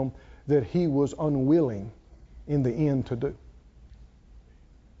of him that he was unwilling in the end to do.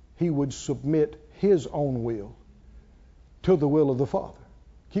 He would submit his own will to the will of the Father.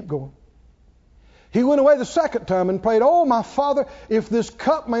 Keep going. He went away the second time and prayed, "Oh, my Father, if this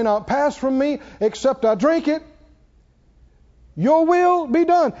cup may not pass from me except I drink it, your will be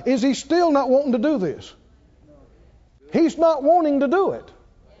done." Is he still not wanting to do this? He's not wanting to do it.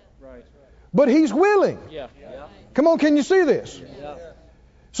 But he's willing. Come on, can you see this?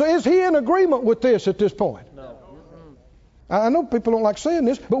 So is he in agreement with this at this point? No. I know people don't like saying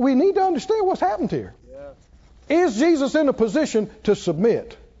this, but we need to understand what's happened here. Is Jesus in a position to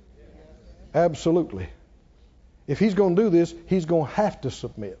submit? Absolutely. If he's going to do this, he's going to have to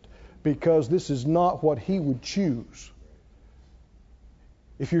submit, because this is not what he would choose.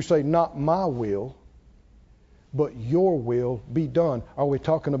 If you say, "Not my will, but your will be done," are we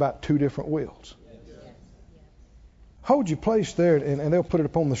talking about two different wills? Hold your place there, and they'll put it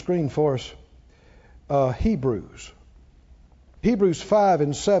up on the screen for us. Hebrews 5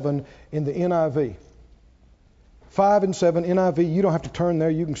 and 7 in the NIV. 5 and 7 NIV. You don't have to turn there.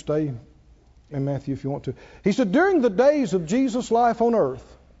 You can stay in Matthew if you want to. He said, "During the days of Jesus' life on earth,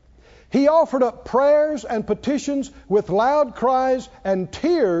 he offered up prayers and petitions with loud cries and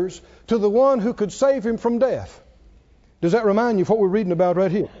tears to the one who could save him from death." Does that remind you of what we're reading about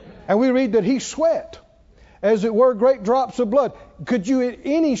right here? And we read that he sweat, as it were, great drops of blood. Could you at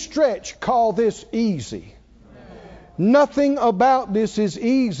any stretch call this easy? Nothing about this is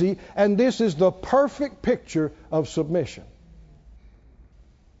easy, and this is the perfect picture of submission.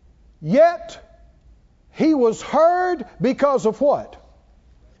 Yet, he was heard because of what?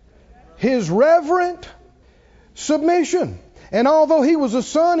 His reverent submission. And although he was a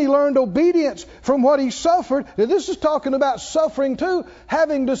son, he learned obedience from what he suffered. Now, this is talking about suffering too,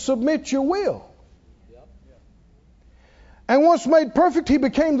 having to submit your will. And once made perfect, he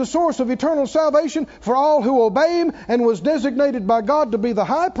became the source of eternal salvation for all who obey him, and was designated by God to be the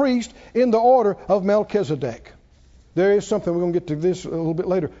high priest in the order of Melchizedek. There is something, we're going to get to this a little bit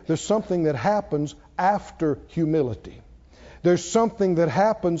later. There's something that happens after humility. There's something that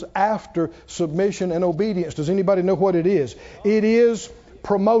happens after submission and obedience. Does anybody know what it is? It is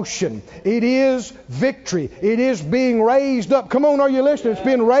promotion. It is victory. It is being raised up. Come on, are you listening? It's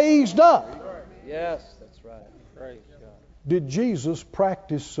being raised up. Yes, that's right. Praise God. Did Jesus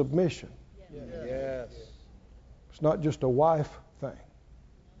practice submission? Yes. It's not just a wife thing.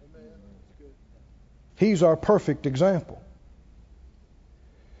 He's our perfect example.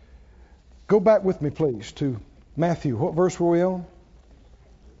 Go back with me, please, to Matthew. What verse were we on?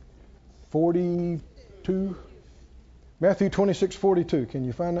 42? Matthew 26:42. Can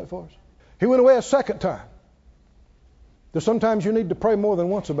you find that for us? He went away a second time. There's sometimes you need to pray more than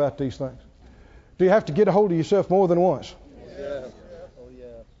once about these things. Do you have to get a hold of yourself more than once? Yes. Oh,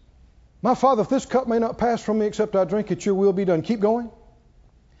 yeah. "My Father, if this cup may not pass from me except I drink it, your will be done." Keep going.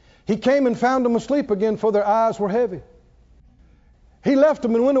 He came and found them asleep again, for their eyes were heavy. He left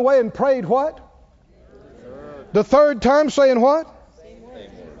them and went away and prayed what? The third time, saying what?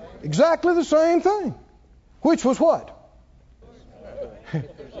 Exactly the same thing. Which was what?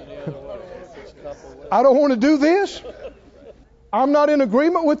 I don't want to do this. I'm not in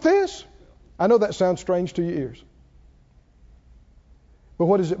agreement with this. I know that sounds strange to your ears. But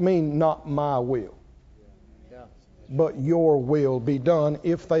what does it mean, not my will? But your will be done,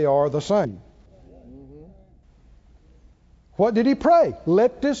 if they are the same. What did he pray?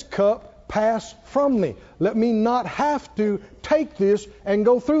 Let this cup pass from me. Let me not have to take this and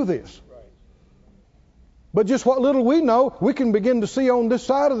go through this. But just what little we know, we can begin to see on this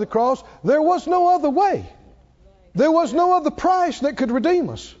side of the cross, there was no other way. There was no other price that could redeem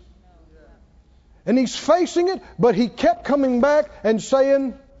us. And he's facing it, but he kept coming back and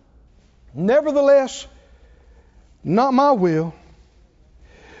saying, "Nevertheless, not my will,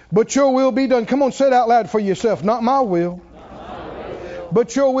 but your will be done." Come on, say it out loud for yourself. Not my will,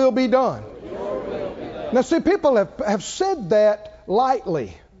 but your will be done. Now see, people have said that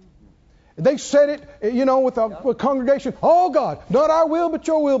lightly. They said it, with a congregation. "Oh God, not our will, but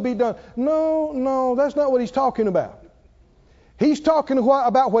your will be done." No, that's not what he's talking about. He's talking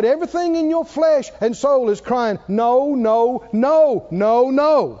about what everything in your flesh and soul is crying, no, no, no, no,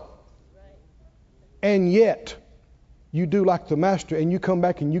 no. And yet, you do like the master, and you come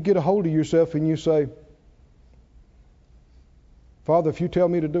back and you get a hold of yourself and you say, "Father, if you tell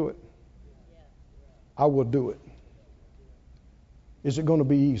me to do it, I will do it." Is it going to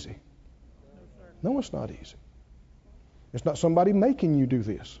be easy? No, it's not easy. It's not somebody making you do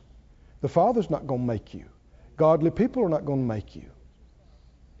this. The Father's not going to make you. Godly people are not going to make you.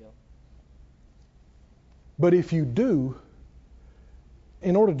 But if you do,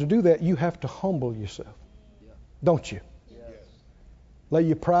 in order to do that, you have to humble yourself. Don't you? Lay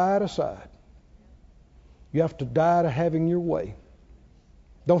your pride aside. You have to die to having your way.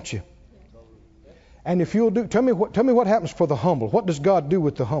 Don't you? And if you'll do, tell me what happens for the humble. What does God do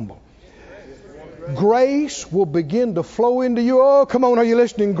with the humble? Grace will begin to flow into you. Oh, come on, are you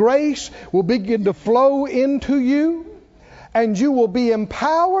listening? Grace will begin to flow into you, and you will be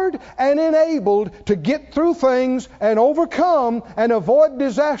empowered and enabled to get through things and overcome and avoid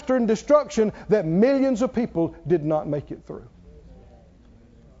disaster and destruction that millions of people did not make it through.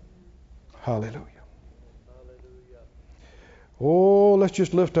 Hallelujah. Oh, let's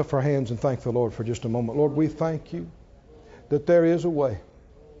just lift up our hands and thank the Lord for just a moment. Lord, we thank you that there is a way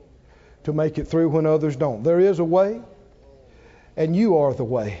to make it through when others don't. There is a way, and you are the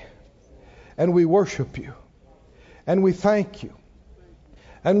way. And we worship you. And we thank you.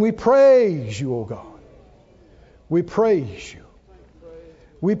 And we praise you, oh God. We praise you.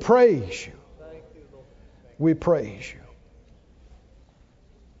 We praise you. We praise you.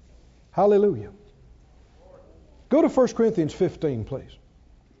 Hallelujah. Go to 1 Corinthians 15, please.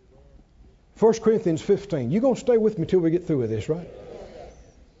 1 Corinthians 15. You're going to stay with me till we get through with this, right?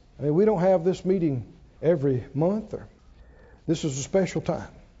 I mean, we don't have this meeting every month. This is a special time.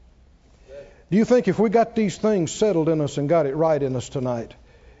 Do you think if we got these things settled in us and got it right in us tonight,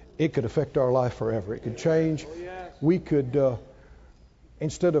 it could affect our life forever? It could change. We could,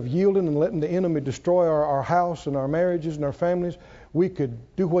 instead of yielding and letting the enemy destroy our house and our marriages and our families, we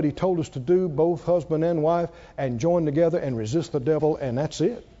could do what he told us to do, both husband and wife, and join together and resist the devil, and that's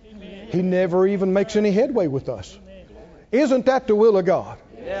it. Amen. He never even makes any headway with us. Amen. Isn't that the will of God?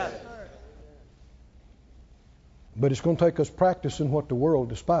 Yes. But it's going to take us practicing what the world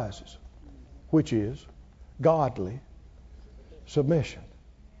despises, which is godly submission.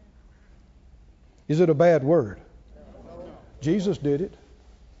 Is it a bad word? Jesus did it.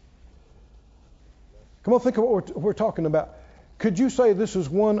 Come on, think of what we're talking about. Could you say this is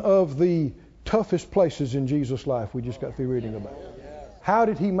one of the toughest places in Jesus' life we just got through reading about? How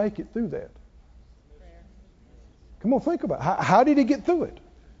did he make it through that? Come on, think about it. How did he get through it?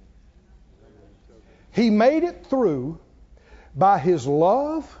 He made it through by his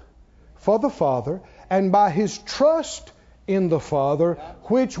love for the Father and by his trust in the Father,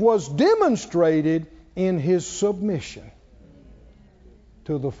 which was demonstrated in his submission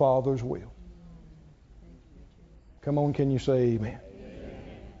to the Father's will. Come on, can you say amen?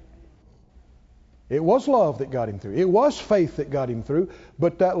 It was love that got him through. It was faith that got him through,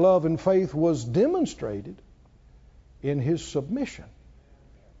 but that love and faith was demonstrated in his submission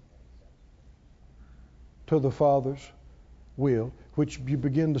to the Father's will, which you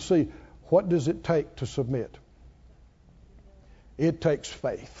begin to see. What does it take to submit? It takes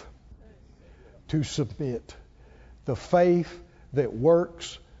faith to submit. The faith that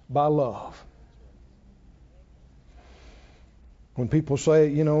works by love. When people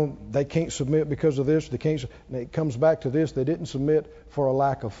say, they can't submit because of this, it comes back to this, they didn't submit for a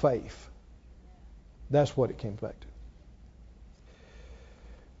lack of faith. That's what it came back to.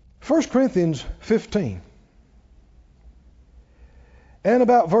 1 Corinthians 15. And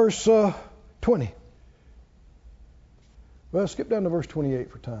about verse 20. Well, skip down to verse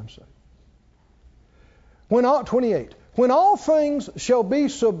 28 for time's sake. 28. When all things shall be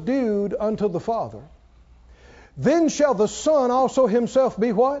subdued unto the Father, then shall the Son also himself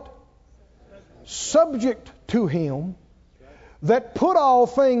be what? Subject to him, that put all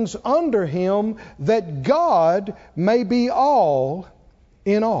things under him, that God may be all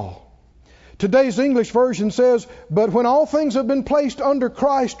in all. Today's English version says, but when all things have been placed under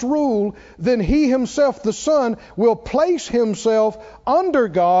Christ's rule, then he himself, the Son, will place himself under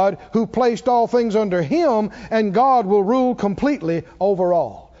God, who placed all things under him, and God will rule completely over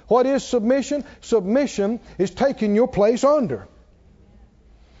all. What is submission? Submission is taking your place under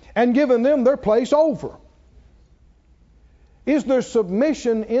and giving them their place over. Is there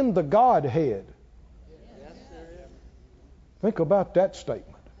submission in the Godhead? Yes, think about that statement.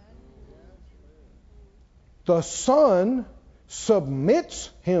 The Son submits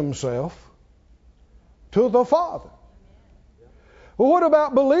himself to the Father. Well, what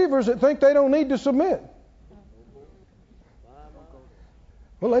about believers that think they don't need to submit?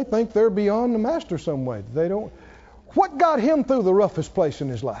 Well, they think they're beyond the master some way. They don't. What got him through the roughest place in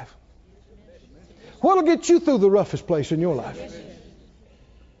his life? What'll get you through the roughest place in your life?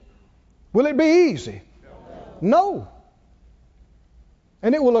 Will it be easy? No.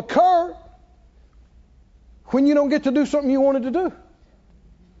 And it will occur when you don't get to do something you wanted to do.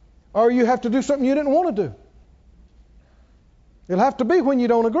 Or you have to do something you didn't want to do. It'll have to be when you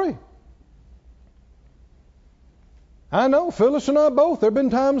don't agree. I know, Phyllis and I both, there have been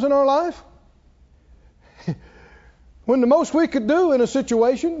times in our life when the most we could do in a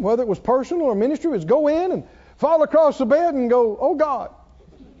situation, whether it was personal or ministry, was go in and fall across the bed and go, "Oh God,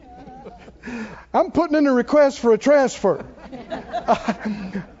 I'm putting in a request for a transfer.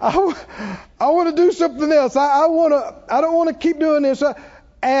 I want to do something else. I don't want to keep doing this."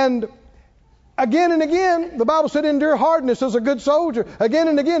 And again and again, the Bible said, "Endure hardness as a good soldier." Again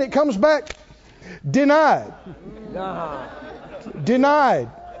and again, it comes back, denied. Denied.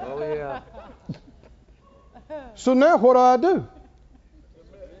 Oh, yeah. So now what do?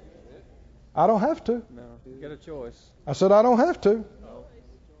 I don't have to. No, you get a choice. I said, I don't have to. No.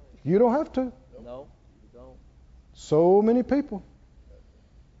 You don't have to. No, you don't. So many people,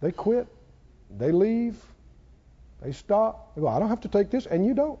 they quit, they leave, they stop. They go, I don't have to take this, and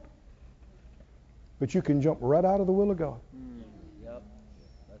you don't. But you can jump right out of the will of God. Yep,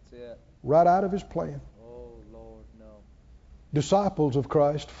 that's it. Right out of His plan. Oh, Lord, no. Disciples of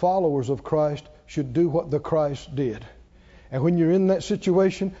Christ, followers of Christ, should do what the Christ did. And when you're in that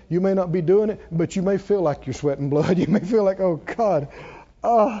situation, you may not be doing it, but you may feel like you're sweating blood. You may feel like, oh God,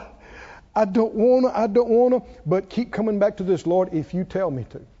 I don't want to, but keep coming back to this, Lord, if you tell me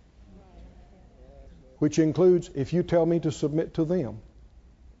to. Which includes if you tell me to submit to them.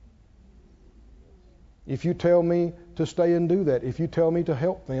 If you tell me to stay and do that. If you tell me to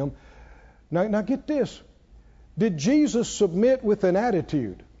help them. Now get this. Did Jesus submit with an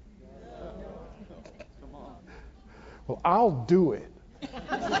attitude? Well, I'll do it.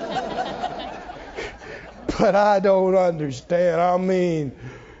 But I don't understand. I mean,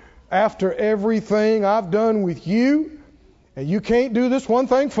 after everything I've done with you, and you can't do this one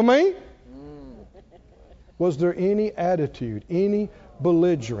thing for me? Was there any attitude, any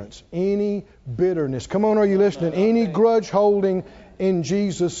belligerence, any bitterness? Come on, are you listening? Any grudge holding in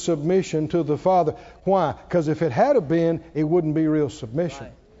Jesus' submission to the Father? Why? Because if it had been, it wouldn't be real submission.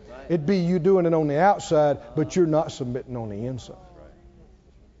 It'd be you doing it on the outside, but you're not submitting on the inside.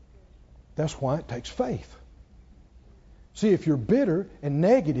 That's why it takes faith. See, if you're bitter and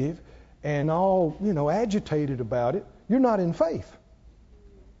negative and all, agitated about it, you're not in faith.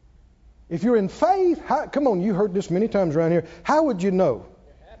 If you're in faith, come on, you heard this many times around here. How would you know?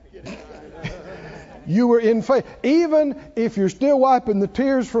 You were in faith. Even if you're still wiping the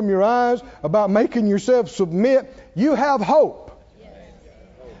tears from your eyes about making yourself submit, you have hope.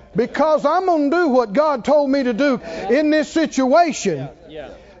 Because I'm going to do what God told me to do in this situation.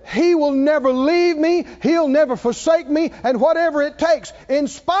 He will never leave me. He'll never forsake me. And whatever it takes, in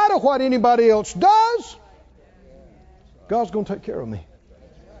spite of what anybody else does, God's going to take care of me.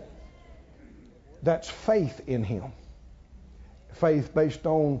 That's faith in Him. Faith based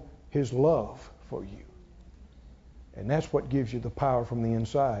on His love for you. And that's what gives you the power from the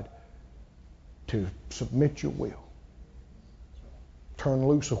inside to submit your will. Turn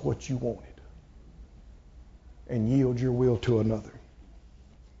loose of what you wanted and yield your will to another.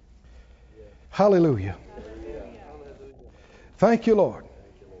 Hallelujah. Thank you, Lord.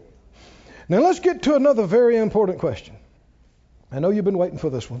 Now let's get to another very important question. I know you've been waiting for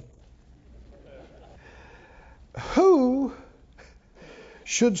this one. Who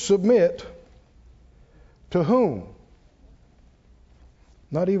should submit to whom?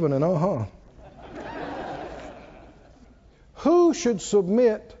 Not even an uh-huh. Who should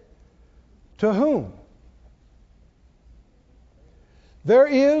submit to whom? There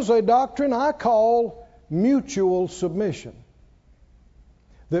is a doctrine I call mutual submission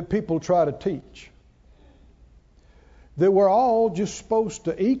that people try to teach. That we're all just supposed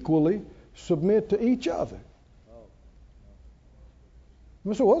to equally submit to each other.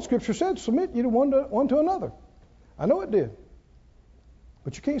 So what Scripture said, submit you to one to another. I know it did.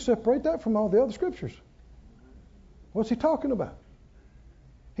 But you can't separate that from all the other Scriptures. What's he talking about?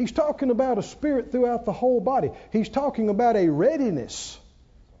 He's talking about a spirit throughout the whole body. He's talking about a readiness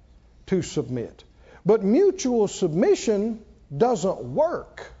to submit. But mutual submission doesn't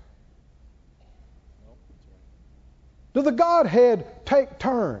work. Do the Godhead take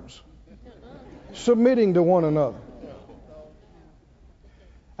turns submitting to one another?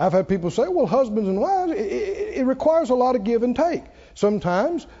 I've had people say, well, husbands and wives, it requires a lot of give and take.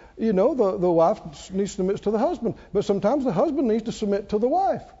 Sometimes, the wife needs to submit to the husband, but sometimes the husband needs to submit to the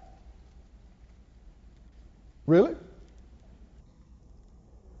wife. Really?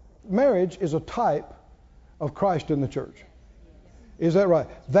 Marriage is a type of Christ in the church. Is that right?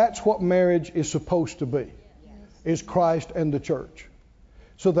 That's what marriage is supposed to be, is Christ and the church.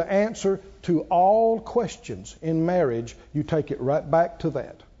 So the answer to all questions in marriage, you take it right back to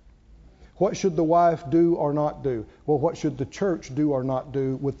that. What should the wife do or not do? Well, what should the church do or not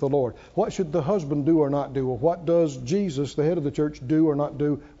do with the Lord? What should the husband do or not do? Well, what does Jesus, the head of the church, do or not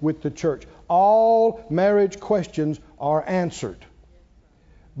do with the church? All marriage questions are answered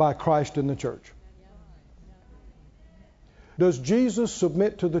by Christ in the church. Does Jesus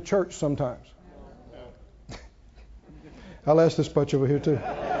submit to the church sometimes? I'll ask this bunch over here too.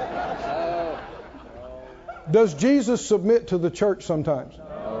 Does Jesus submit to the church sometimes?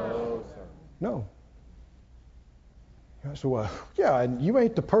 No. I said, well, yeah, and you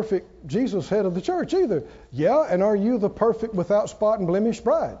ain't the perfect Jesus head of the church either. Yeah, and are you the perfect without spot and blemish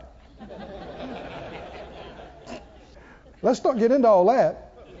bride? Let's not get into all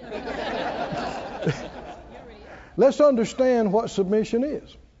that. Let's understand what submission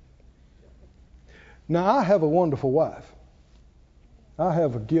is. Now, I have a wonderful wife. I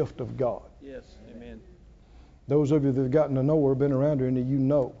have a gift of God. Yes, amen. Those of you that have gotten to know her, been around her, and you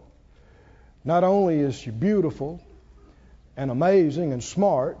know. Not only is she beautiful and amazing and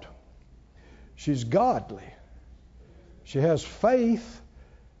smart, she's godly. She has faith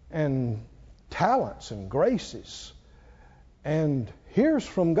and talents and graces and hears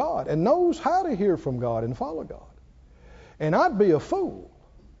from God and knows how to hear from God and follow God. And I'd be a fool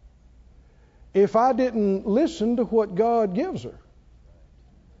if I didn't listen to what God gives her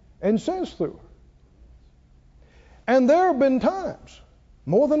and says through her. And there have been times,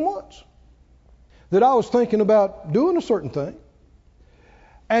 more than once, that I was thinking about doing a certain thing,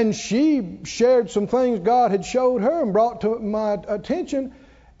 and she shared some things God had showed her and brought to my attention,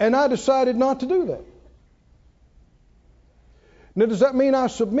 and I decided not to do that. Now, does that mean I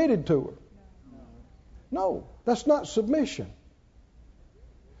submitted to her? No, that's not submission.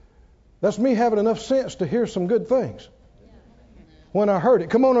 That's me having enough sense to hear some good things when I heard it.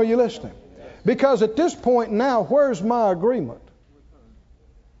 Come on, are you listening? Because at this point now, where's my agreement?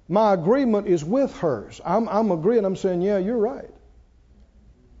 My agreement is with hers. I'm agreeing. I'm saying, yeah, you're right.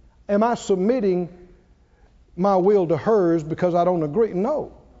 Am I submitting my will to hers because I don't agree?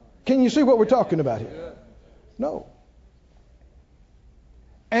 No. Can you see what we're talking about here? No.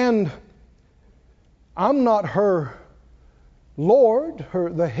 And I'm not her Lord,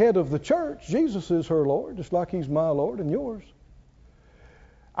 the head of the church. Jesus is her Lord, just like He's my Lord and yours.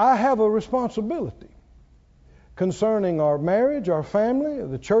 I have a responsibility concerning our marriage, our family,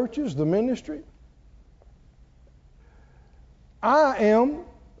 the churches, the ministry. I am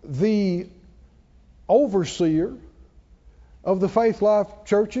the overseer of the Faith Life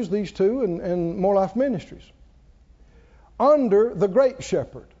churches, these two, and More Life Ministries, under the great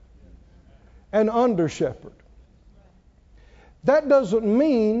shepherd and under shepherd. That doesn't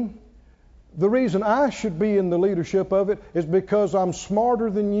mean the reason I should be in the leadership of it is because I'm smarter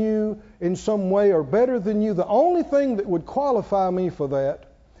than you in some way or better than you. The only thing that would qualify me for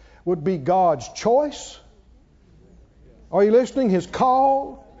that would be God's choice. Are you listening? His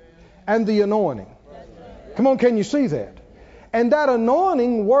call and the anointing. Come on, can you see that? And that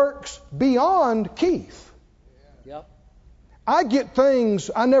anointing works beyond Keith. Yep. I get things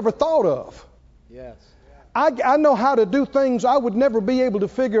I never thought of. Yes. I know how to do things I would never be able to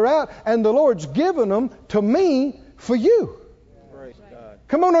figure out, and the Lord's given them to me for you. Praise God.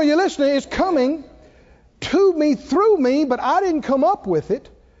 Come on, are you listening? It's coming to me through me, but I didn't come up with it.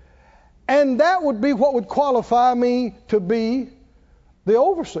 And that would be what would qualify me to be the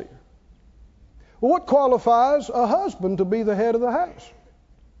overseer. Well, what qualifies a husband to be the head of the house?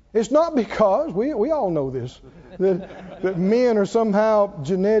 It's not because, we all know this, that men are somehow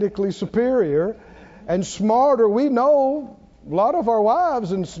genetically superior and smarter. We know a lot of our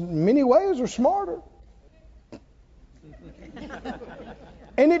wives in many ways are smarter.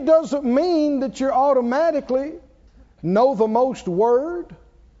 And it doesn't mean that you automatically know the most word.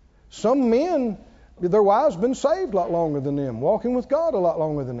 Some men, their wives have been saved a lot longer than them, walking with God a lot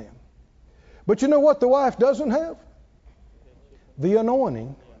longer than them. But you know what the wife doesn't have? The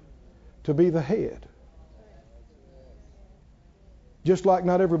anointing to be the head. Just like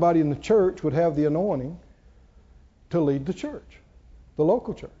not everybody in the church would have the anointing to lead the church, the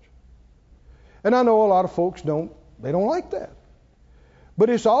local church. And I know a lot of folks don't like that. But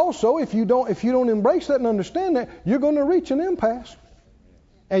it's also, if you don't embrace that and understand that, you're going to reach an impasse.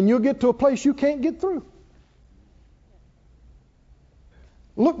 And you'll get to a place you can't get through.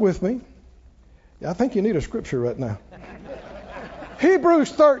 Look with me. I think you need a scripture right now.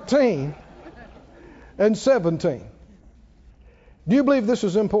 Hebrews 13 and 17. Do you believe this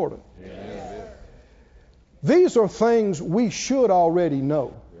is important? Yes. These are things we should already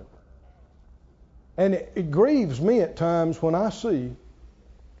know. And it grieves me at times when I see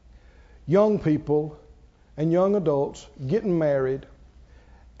young people and young adults getting married,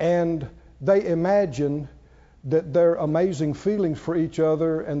 and they imagine that their amazing feelings for each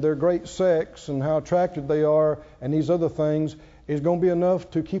other and their great sex and how attracted they are and these other things is going to be enough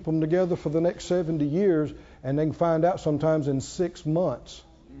to keep them together for the next 70 years, and they can find out sometimes in 6 months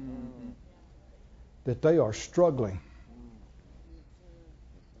that they are struggling.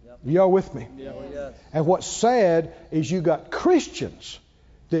 Y'all with me? Yes. And what's sad is you got Christians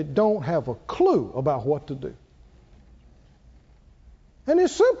that don't have a clue about what to do. And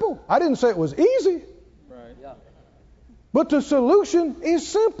it's simple. I didn't say it was easy. Right. Yeah. But the solution is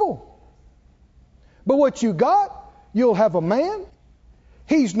simple. But what you got, you'll have a man.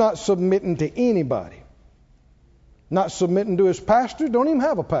 He's not submitting to anybody. Not submitting to his pastor. Don't even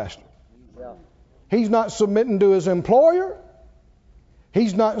have a pastor. Yeah. He's not submitting to his employer.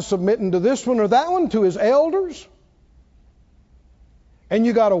 He's not submitting to this one or that one, to his elders. And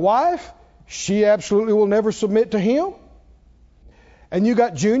you got a wife. She absolutely will never submit to him. And you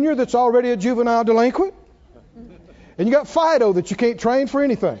got Junior that's already a juvenile delinquent. And you got Fido that you can't train for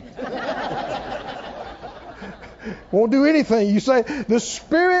anything. Won't do anything. You say the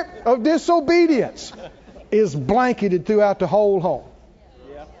spirit of disobedience is blanketed throughout the whole home.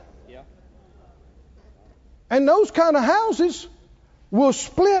 Yeah. Yeah. And those kind of houses will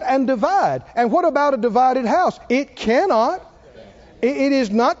split and divide. And what about a divided house? It cannot. It is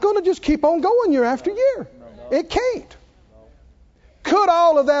not going to just keep on going year after year. It can't. Could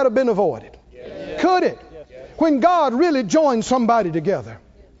all of that have been avoided? Yes. Could it? Yes. When God really joined somebody together,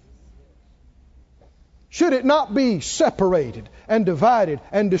 should it not be separated and divided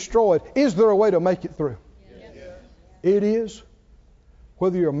and destroyed? Is there a way to make it through? Yes. It is.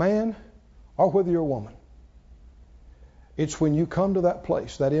 Whether you're a man or whether you're a woman. It's when you come to that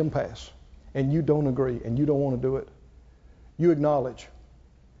place, that impasse, and you don't agree and you don't want to do it. You acknowledge,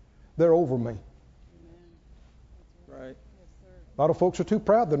 they're over me. Right. A lot of folks are too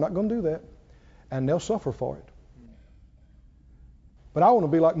proud. They're not going to do that. And they'll suffer for it. But I want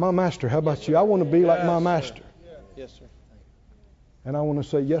to be like my master. How about you? I want to be like my master. Yes, sir. And I want to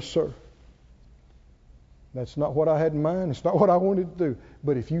say, yes, sir. That's not what I had in mind. It's not what I wanted to do.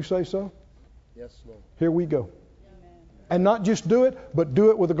 But if you say so, Yes, Lord. here we go. And not just do it, but do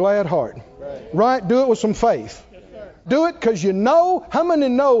it with a glad heart. Right? Do it with some faith. Do it because you know. How many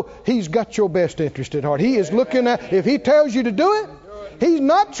know He's got your best interest at heart? He is looking at, if He tells you to do it, He's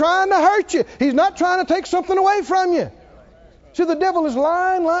not trying to hurt you. He's not trying to take something away from you. See, the devil is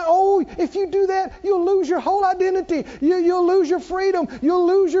lying. Oh, if you do that, you'll lose your whole identity. You'll lose your freedom. You'll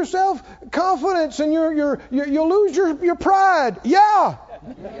lose your self-confidence, and you'll lose your pride. Yeah,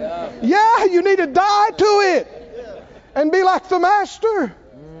 you need to die to it and be like the master.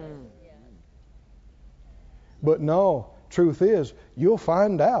 But no, truth is, you'll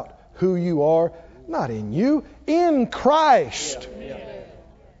find out who you are, not in you, in Christ.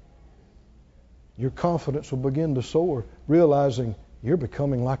 Your confidence will begin to soar, realizing you're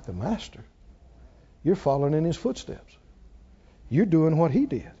becoming like the master. You're following in His footsteps. You're doing what He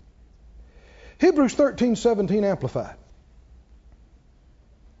did. Hebrews 13:17 Amplified.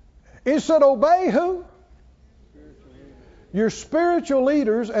 It said, obey who? Your spiritual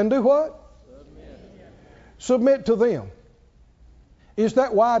leaders, and do what? Submit to them. Is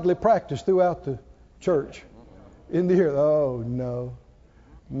that widely practiced throughout the church? In the here? Oh, no.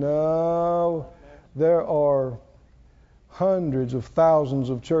 No. There are hundreds of thousands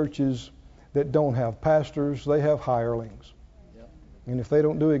of churches that don't have pastors. They have hirelings. And if they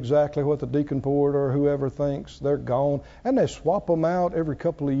don't do exactly what the deacon board or whoever thinks, they're gone. And they swap them out every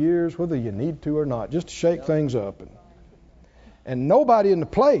couple of years, whether you need to or not, just to shake things up. And nobody in the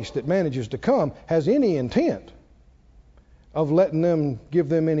place that manages to come has any intent of letting them give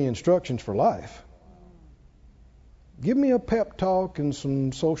them any instructions for life. Give me a pep talk and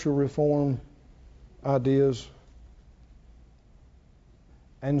some social reform ideas.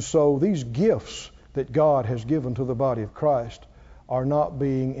 And so these gifts that God has given to the body of Christ are not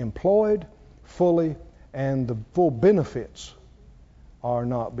being employed fully, and the full benefits are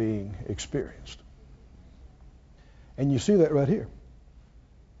not being experienced. And you see that right here.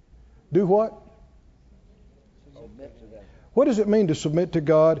 Do what? Submit to them. What does it mean to submit to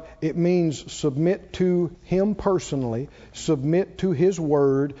God? It means submit to Him personally, submit to His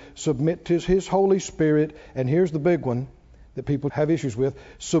Word, submit to His Holy Spirit, and here's the big one that people have issues with,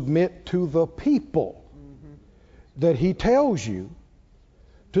 submit to the people that He tells you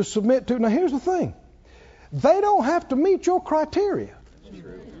to submit to. Now here's the thing. They don't have to meet your criteria. That's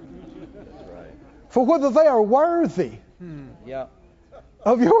true. That's right. For whether they are worthy Yeah.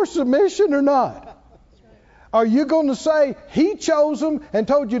 of your submission or not. Are you going to say He chose them and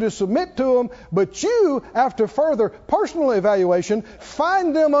told you to submit to them, but you, after further personal evaluation,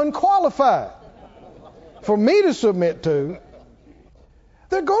 find them unqualified for me to submit to?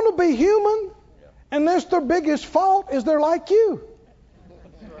 They're going to be human, and that's their biggest fault, is they're like you.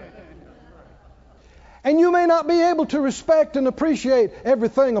 And you may not be able to respect and appreciate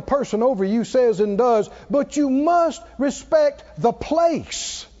everything a person over you says and does, but you must respect the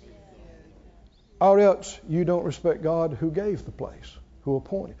place. Or else you don't respect God who gave the place, who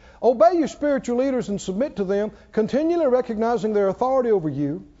appointed. Obey your spiritual leaders and submit to them, continually recognizing their authority over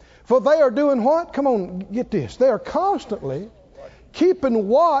you. For they are doing what? Come on, get this. They are constantly keeping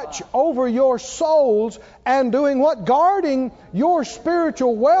watch over your souls and doing what? Guarding your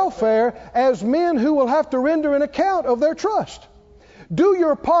spiritual welfare as men who will have to render an account of their trust. Do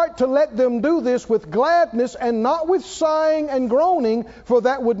your part to let them do this with gladness and not with sighing and groaning, for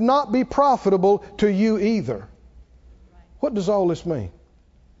that would not be profitable to you either. What does all this mean?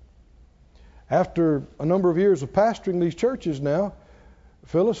 After a number of years of pastoring these churches now,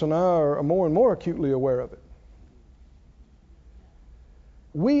 Phyllis and I are more and more acutely aware of it.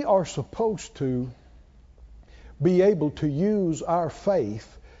 We are supposed to be able to use our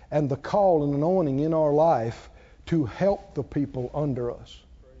faith and the call and anointing in our life to help the people under us.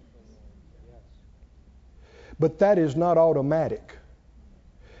 But that is not automatic.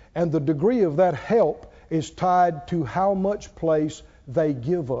 And the degree of that help is tied to how much place they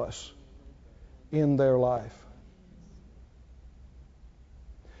give us in their life.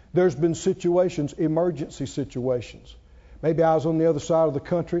 There's been situations, emergency situations. Maybe I was on the other side of the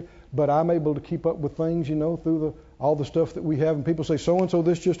country, but I'm able to keep up with things, through all the stuff that we have. And people say, so-and-so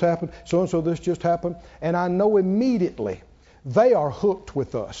this just happened, so-and-so this just happened. And I know immediately they are hooked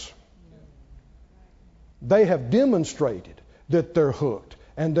with us. They have demonstrated that they're hooked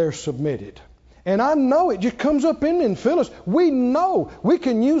and they're submitted. And I know it just comes up in me and Phyllis. We know we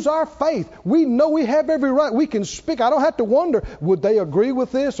can use our faith. We know we have every right. We can speak. I don't have to wonder, would they agree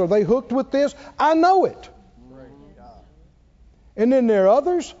with this? Are they hooked with this? I know it. And then there are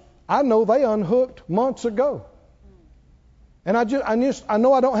others, I know they unhooked months ago. And I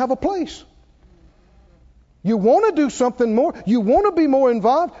know I don't have a place. You want to do something more. You want to be more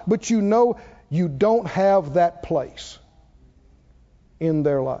involved, but you know you don't have that place in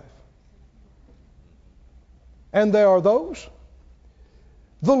their life. And there are those,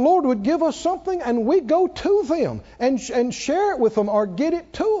 the Lord would give us something and we go to them and share it with them or get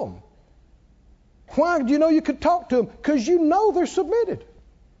it to them. Why do you know you could talk to them? Because you know they're submitted.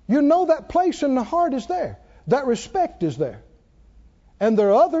 You know that place in the heart is there. That respect is there. And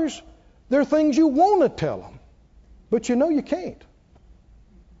there are others, there are things you want to tell them, but you know you can't.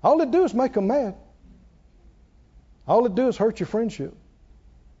 All it do is make them mad. All it do is hurt your friendship.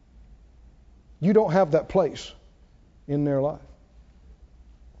 You don't have that place in their life.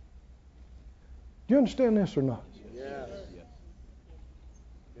 Do you understand this or not? Yes.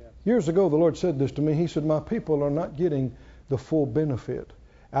 Years ago, the Lord said this to me. He said, my people are not getting the full benefit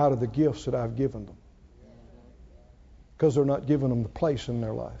out of the gifts that I've given them, because they're not giving them the place in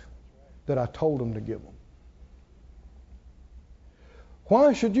their life that I told them to give them.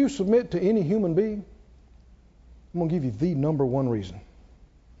 Why should you submit to any human being? I'm going to give you the number one reason.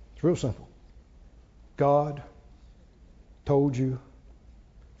 It's real simple. God told you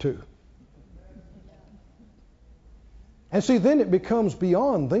to. And see, then it becomes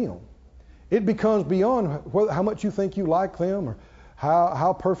beyond them. It becomes beyond how much you think you like them or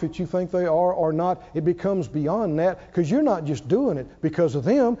how perfect you think they are or not. It becomes beyond that, because you're not just doing it because of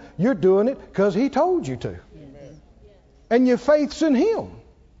them. You're doing it because He told you to. Amen. And your faith's in Him.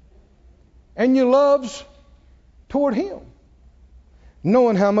 And your love's toward Him.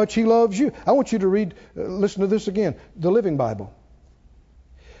 Knowing how much He loves you. I want you to listen to this again, the Living Bible.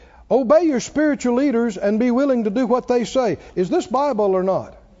 Obey your spiritual leaders and be willing to do what they say. Is this Bible or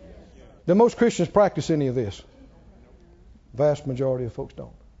not? Do most Christians practice any of this? Vast majority of folks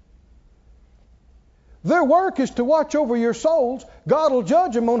don't. Their work is to watch over your souls. God will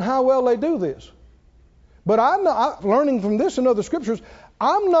judge them on how well they do this. But I'm learning from this and other scriptures,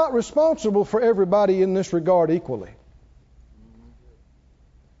 I'm not responsible for everybody in this regard equally.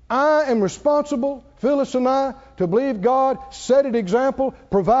 I am responsible, Phyllis and I, to believe God, set an example,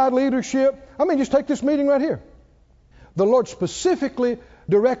 provide leadership. Just take this meeting right here. The Lord specifically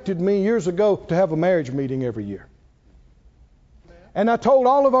directed me years ago to have a marriage meeting every year. And I told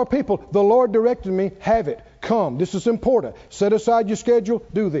all of our people, the Lord directed me, have it, come, this is important. Set aside your schedule,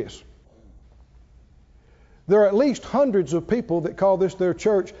 do this. There are at least hundreds of people that call this their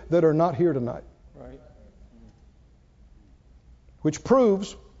church that are not here tonight. Right. Which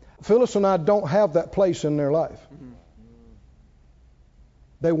proves Phyllis and I don't have that place in their life.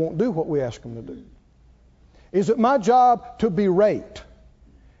 They won't do what we ask them to do. Is it my job to berate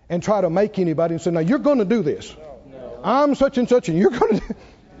and try to make anybody and say, now you're going to do this? No. I'm such and such and you're going to do...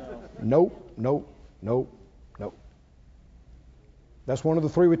 Nope. That's one of the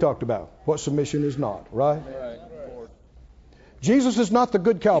three we talked about. What submission is not, right? Jesus is not the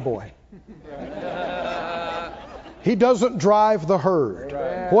good cowboy. He doesn't drive the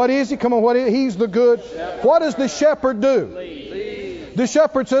herd. What is he? Come on, what is he? He's the good. What does the shepherd do? The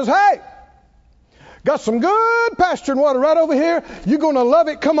shepherd says, hey, got some good pasture and water right over here. You're going to love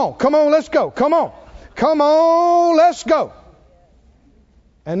it. Come on, let's go. Come on, let's go.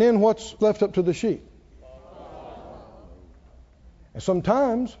 And then what's left up to the sheep? And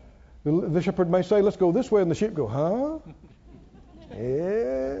sometimes the shepherd may say, let's go this way, and the sheep go, huh?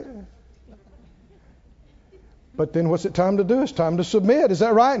 Yeah. But then what's it time to do? It's time to submit. Is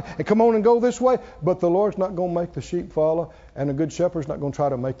that right? And come on and go this way. But the Lord's not going to make the sheep follow, and the good shepherd's not going to try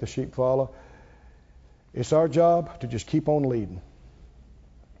to make the sheep follow. It's our job to just keep on leading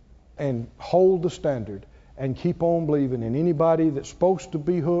and hold the standard and keep on believing. And anybody that's supposed to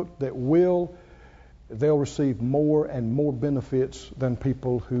be hooked, they'll receive more and more benefits than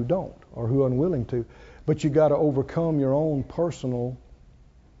people who don't or who are unwilling to. But you got to overcome your own personal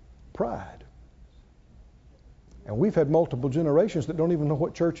pride. And we've had multiple generations that don't even know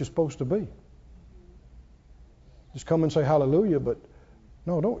what church is supposed to be. Just come and say hallelujah, but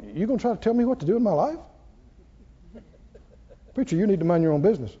no, don't. You're going to try to tell me what to do in my life? Preacher, you need to mind your own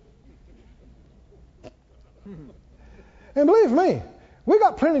business. And believe me, we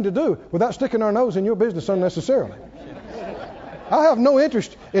got plenty to do without sticking our nose in your business unnecessarily. I have no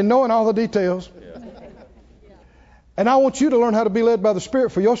interest in knowing all the details. And I want you to learn how to be led by the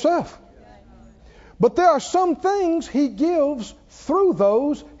Spirit for yourself. But there are some things He gives through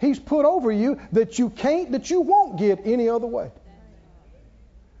those He's put over you that you won't get any other way.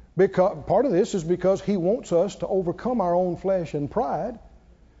 Because part of this is because He wants us to overcome our own flesh and pride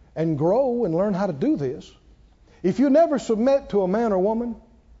and grow and learn how to do this. If you never submit to a man or woman,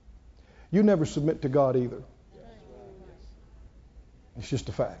 you never submit to God either. It's just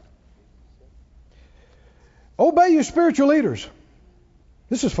a fact. Obey your spiritual leaders.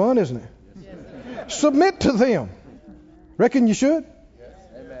 This is fun, isn't it? Yes. Submit to them. Reckon you should? Yes.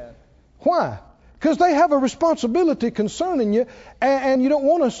 Amen. Why? Because they have a responsibility concerning you, and you don't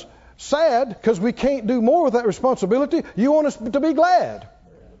want us sad because we can't do more with that responsibility. You want us to be glad.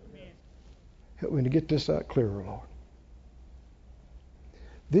 Help me to get this out clearer, Lord.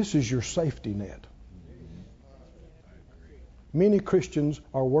 This is your safety net. Many Christians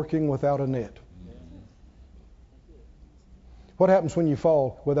are working without a net. What happens when you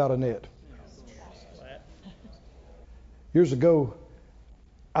fall without a net? Years ago,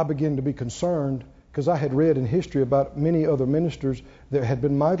 I began to be concerned because I had read in history about many other ministers that had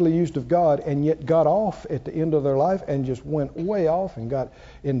been mightily used of God and yet got off at the end of their life and just went way off and got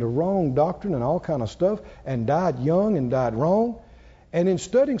into wrong doctrine and all kind of stuff and died young and died wrong. And in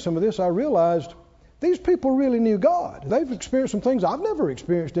studying some of this, I realized these people really knew God. They've experienced some things I've never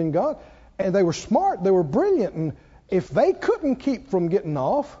experienced in God. And they were smart, they were brilliant. And if they couldn't keep from getting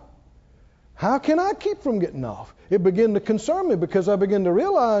off, how can I keep from getting off? It began to concern me because I began to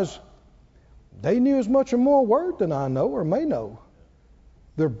realize they knew as much or more word than I know or may know.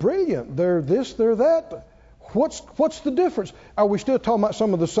 They're brilliant. They're this, they're that. What's the difference? Are we still talking about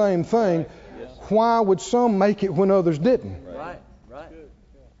some of the same thing? Yes. Why would some make it when others didn't? Right.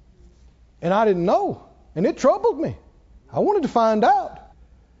 And I didn't know. And it troubled me. I wanted to find out.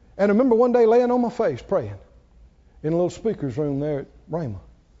 And I remember one day laying on my face praying in a little speaker's room there at Rhema.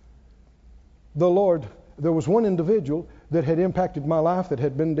 There was one individual that had impacted my life that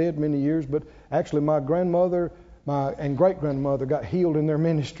had been dead many years, but actually my grandmother and great-grandmother got healed in their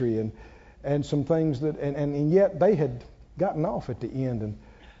ministry and some things and yet they had gotten off at the end.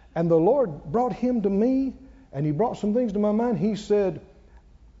 And the Lord brought him to me, and He brought some things to my mind. He said,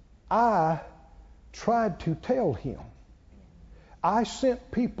 I tried to tell him. I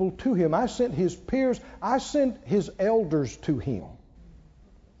sent people to him. I sent his peers. I sent his elders to him.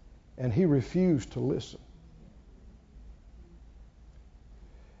 And he refused to listen.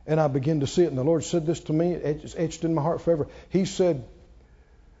 And I began to see it. And the Lord said this to me. It's etched in my heart forever. He said,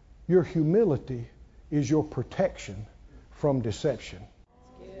 your humility is your protection from deception.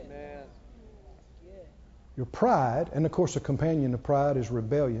 Amen. Your pride, and of course a companion of pride is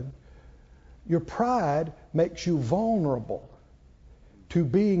rebellion. Your pride makes you vulnerable to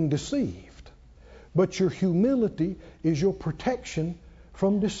being deceived. But your humility is your protection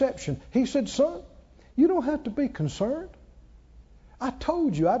from deception. He said, son, you don't have to be concerned. I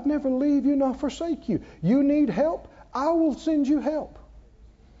told you I'd never leave you nor forsake you. You need help, I will send you help.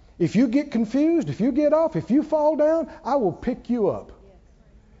 If you get confused, if you get off, if you fall down, I will pick you up.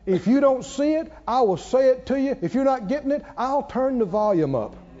 If you don't see it, I will say it to you. If you're not getting it, I'll turn the volume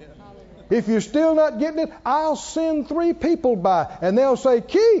up. If you're still not getting it, I'll send 3 people by and they'll say,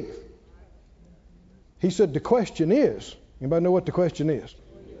 Keith. He said, the question is, anybody know what the question is?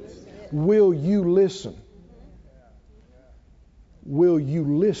 Will you listen? Will you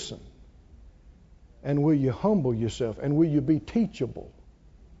listen? And will you humble yourself? And will you be teachable?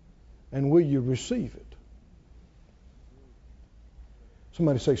 And will you receive it?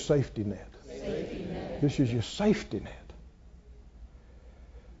 Somebody say safety net. Safety net. This is your safety net.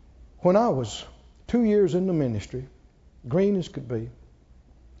 When I was 2 years in the ministry, green as could be,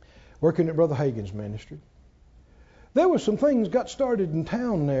 working at Brother Hagin's ministry, there were some things got started in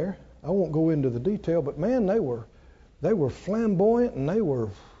town there. I won't go into the detail, but man, they were flamboyant and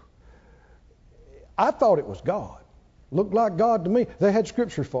I thought it was God. Looked like God to me. They had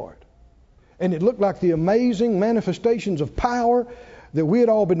scripture for it. And it looked like the amazing manifestations of power that we had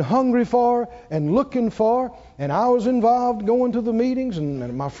all been hungry for and looking for. And I was involved going to the meetings,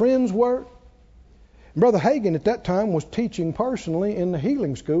 and my friends were. And Brother Hagin at that time was teaching personally in the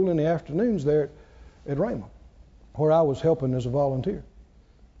healing school in the afternoons there at Rhema, where I was helping as a volunteer.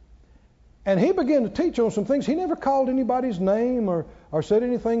 And he began to teach on some things. He never called anybody's name or said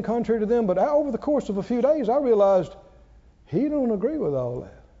anything contrary to them. But over the course of a few days, I realized he don't agree with all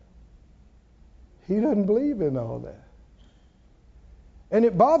that. He doesn't believe in all that. And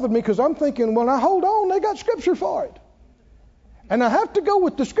it bothered me because I'm thinking, well, now hold on, they got scripture for it. And I have to go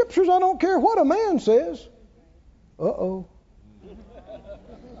with the scriptures. I don't care what a man says. Uh-oh.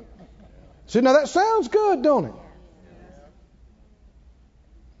 See, now that sounds good, don't it?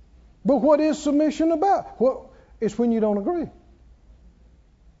 But what is submission about? Well, it's when you don't agree.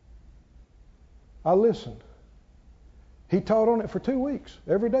 I listened. He taught on it for 2 weeks,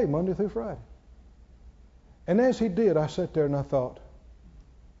 every day, Monday through Friday. And as he did, I sat there and I thought,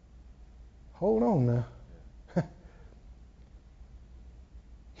 hold on now.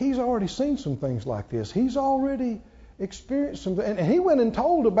 He's already seen some things like this. He's already experienced some things. And he went and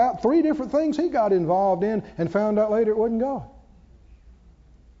told about 3 different things he got involved in and found out later it wasn't God.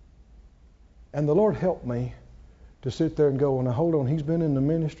 And the Lord helped me to sit there and go, well, now hold on, he's been in the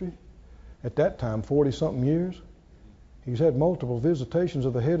ministry at that time 40-something years. He's had multiple visitations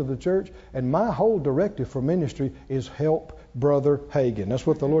of the head of the church, and my whole directive for ministry is help Brother Hagin. That's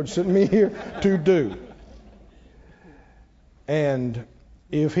what the Lord sent me here to do. And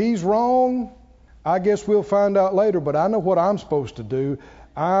if he's wrong, I guess we'll find out later, but I know what I'm supposed to do.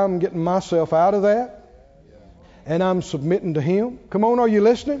 I'm getting myself out of that, and I'm submitting to him. Come on, are you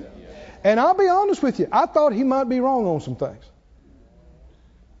listening? And I'll be honest with you, I thought he might be wrong on some things.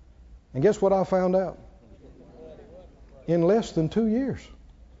 And guess what I found out? In less than 2 years.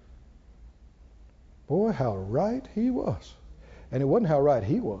 Boy, how right he was. And it wasn't how right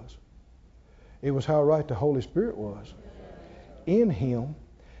he was. It was how right the Holy Spirit was in him.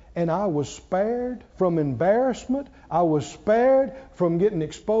 And I was spared from embarrassment. I was spared from getting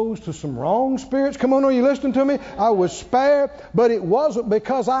exposed to some wrong spirits. Come on, are you listening to me? I was spared, but it wasn't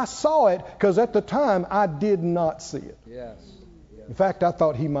because I saw it, because at the time I did not see it. Yes. In fact, I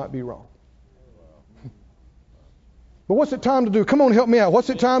thought he might be wrong. But what's it time to do? Come on, help me out. What's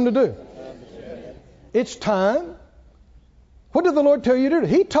it time to do? It's time. What did the Lord tell you to do?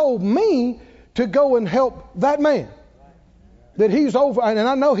 He told me to go and help that man. That he's over, and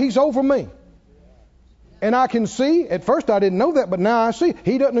I know he's over me. And I can see, at first I didn't know that, but now I see,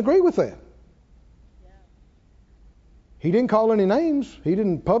 he doesn't agree with that. He didn't call any names. He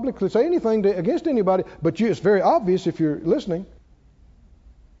didn't publicly say anything against anybody, but it's very obvious if you're listening.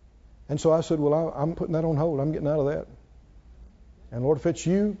 And so I said, well, I'm putting that on hold. I'm getting out of that. And Lord, if it's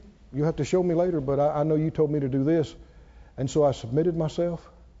you, you'll have to show me later, but I know you told me to do this. And so I submitted myself.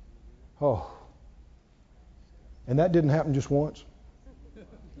 Oh. And that didn't happen just once.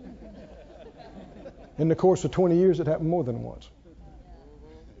 In the course of 20 years, it happened more than once.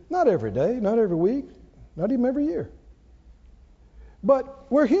 Not every day, not every week, not even every year. But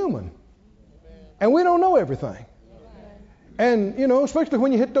we're human. And we don't know everything. And, especially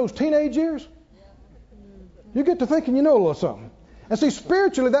when you hit those teenage years, you get to thinking you know a little something. And see,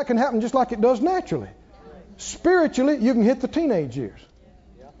 spiritually, that can happen just like it does naturally. Spiritually, you can hit the teenage years.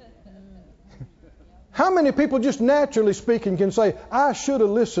 How many people just naturally speaking can say, I should have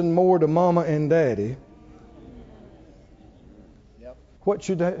listened more to Mama and Daddy? Yep. What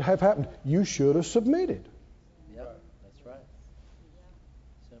should have happened? You should have submitted. Yep, that's right.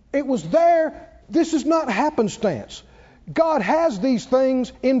 It was there. This is not happenstance. God has these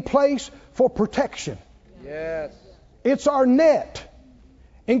things in place for protection. Yes. It's our net.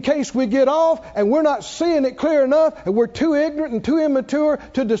 In case we get off and we're not seeing it clear enough and we're too ignorant and too immature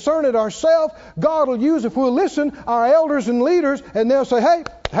to discern it ourselves, God will use, if we'll listen, our elders and leaders, and they'll say,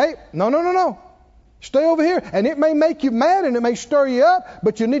 hey, no. Stay over here. And it may make you mad and it may stir you up,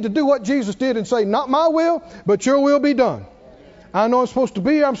 but you need to do what Jesus did and say, not my will, but your will be done. I know I'm supposed to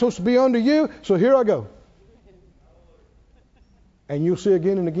be here. I'm supposed to be under you, so here I go. And you'll see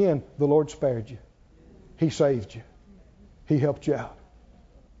again and again, the Lord spared you. He saved you. He helped you out.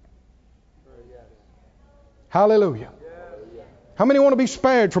 Hallelujah. How many want to be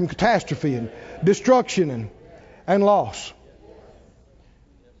spared from catastrophe and destruction and loss?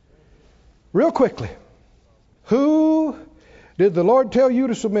 Real quickly, who did the Lord tell you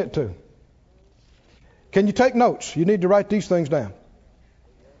to submit to? Can you take notes? You need to write these things down.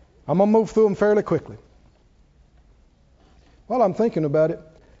 I'm going to move through them fairly quickly. While I'm thinking about it,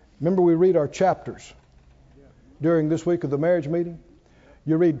 remember we read our chapters during this week of the marriage meeting?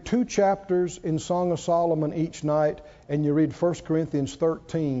 You read 2 chapters in Song of Solomon each night, and you read 1 Corinthians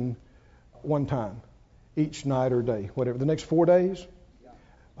 13 one time, each night or day, whatever. The next 4 days,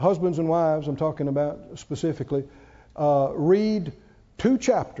 husbands and wives, I'm talking about specifically, read 2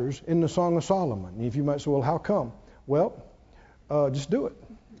 chapters in the Song of Solomon. And if you might say, well, how come? Well, just do it.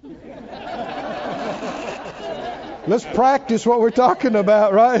 Let's practice what we're talking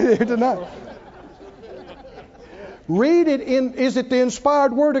about right here tonight. Read it is it the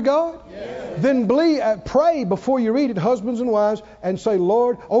inspired Word of God? Yes. Then pray before you read it, husbands and wives, and say,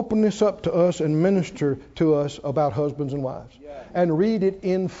 Lord, open this up to us and minister to us about husbands and wives. Yes. And read it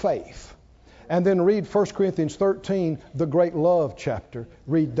in faith. And then read 1 Corinthians 13, the great love chapter.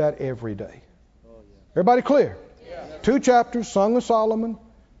 Read that every day. Oh, yeah. Everybody clear? Yes. 2 chapters, Song of Solomon,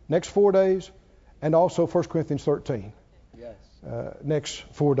 next 4 days, and also 1 Corinthians 13. Yes. Next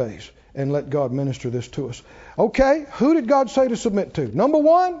 4 days. And let God minister this to us. Okay, who did God say to submit to? Number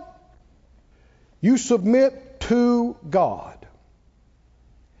 1, you submit to God.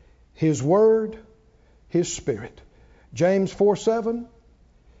 His Word, His Spirit. James 4:7,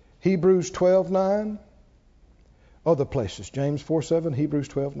 Hebrews 12:9, other places. James 4:7, Hebrews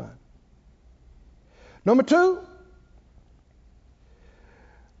 12:9. Number 2,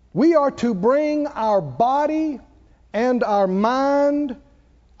 we are to bring our body and our mind,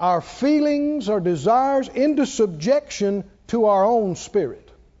 our feelings, our desires into subjection to our own spirit.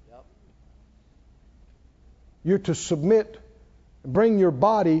 Yep. You're to submit, bring your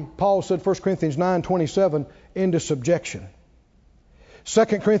body, Paul said 1 Corinthians 9:27, into subjection.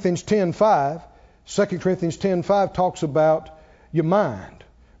 2 Corinthians 10:5 talks about your mind,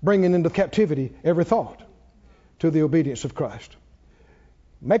 bringing into captivity every thought to the obedience of Christ.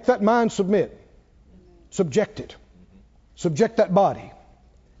 Make that mind submit. Subject it. Subject that body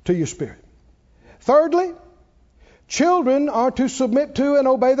to your spirit. Thirdly, children are to submit to and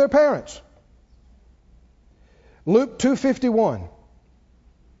obey their parents. Luke 2:51.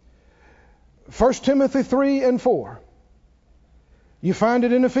 1 Timothy 3 and 4. You find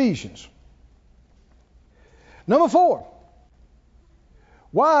it in Ephesians. Number 4,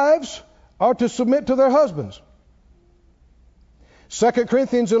 wives are to submit to their husbands. 2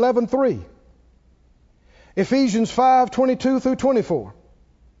 Corinthians 11:3. Ephesians 5:22 through 24.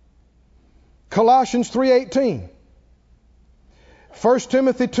 Colossians 3:18. 1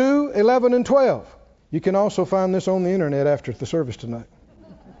 Timothy 2:11 and 12. You can also find this on the internet after the service tonight.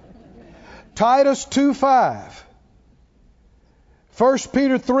 Titus 2:5. 1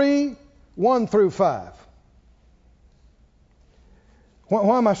 Peter 3:1 through 5.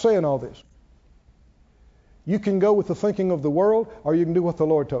 Why am I saying all this? You can go with the thinking of the world, or you can do what the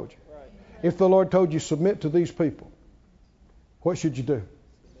Lord told you. Right. If the Lord told you submit to these people, what should you do?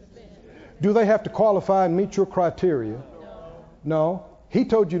 Do they have to qualify and meet your criteria? No. He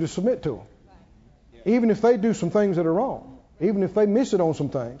told you to submit to them. Even if they do some things that are wrong, even if they miss it on some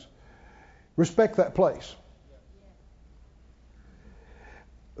things, respect that place.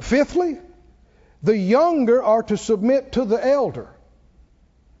 Fifthly, the younger are to submit to the elder.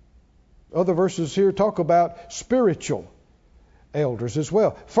 Other verses here talk about spiritual elders as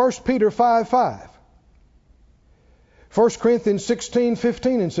well. 1 Peter 5:5. 1 Corinthians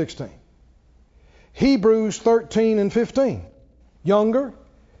 16:15 and 16. Hebrews 13 and 15. Younger,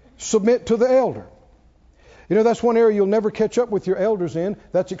 submit to the elder. You know, that's one area you'll never catch up with your elders in.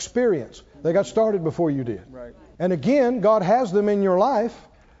 That's experience. They got started before you did. Right. And again, God has them in your life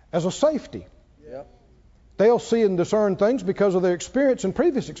as a safety. Yep. They'll see and discern things because of their experience and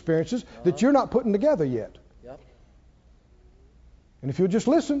previous experiences that you're not putting together yet. Yep. And if you'll just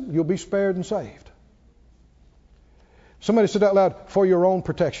listen, you'll be spared and saved. Somebody said out loud, for your own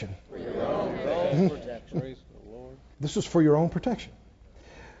protection. For your own protection. Praise the Lord. This is for your own protection.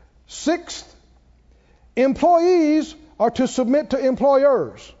 Sixth, employees are to submit to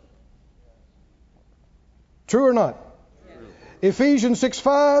employers. True or not? Ephesians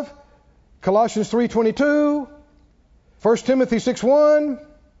 6:5, Colossians 3:22, 1 Timothy 6:1,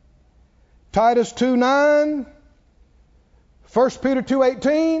 Titus 2:9, 1 Peter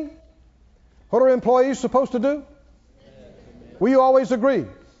 2:18. What are employees supposed to do? Will you always agree?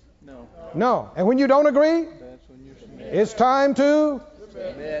 No. No. And when you don't agree, That's when you submit. it's time to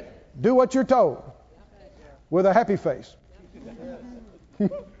Submit. do what you're told with a happy face.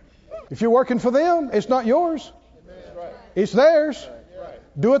 If you're working for them, it's not yours. It's theirs.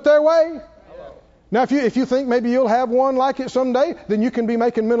 Do it their way. Now, if you think maybe you'll have one like it someday, then you can be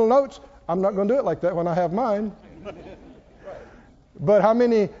making mental notes. I'm not going to do it like that when I have mine. But how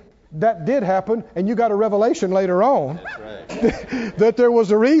many that did happen, and you got a revelation later on that there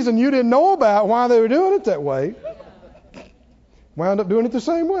was a reason you didn't know about why they were doing it that way. Wound up doing it the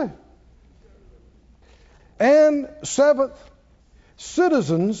same way. And seventh,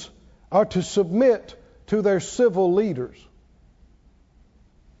 citizens are to submit to their civil leaders.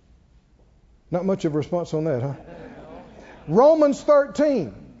 Not much of a response on that, huh? Romans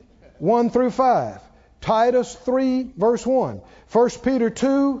 13, 1 through 5. Titus 3, verse 1. 1 Peter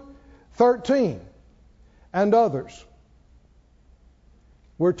 2, 13. And others.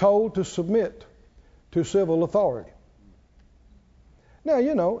 We're told to submit to civil authority. Now,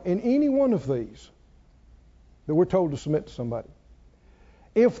 in any one of these that we're told to submit to somebody,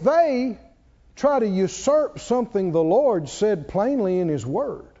 if they try to usurp something the Lord said plainly in His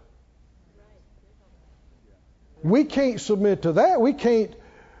Word, we can't submit to that. We can't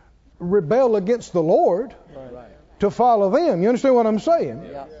rebel against the Lord to follow them. You understand what I'm saying?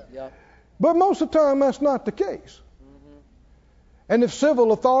 Yeah. But most of the time, that's not the case. And if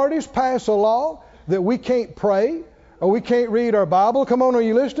civil authorities pass a law that we can't pray or we can't read our Bible, come on, are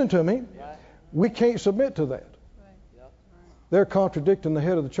you listening to me? We can't submit to that. They're contradicting the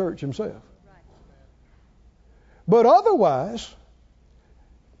head of the church himself. But otherwise,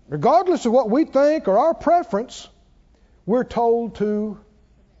 regardless of what we think or our preference, we're told to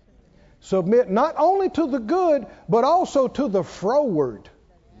submit not only to the good, but also to the froward.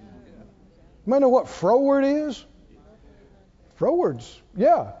 You know what froward is? Froward's,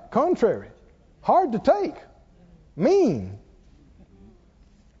 contrary. Hard to take. Mean.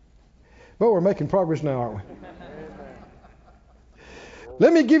 But we're making progress now, aren't we?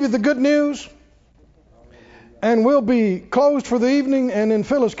 Let me give you the good news. And we'll be closed for the evening, and then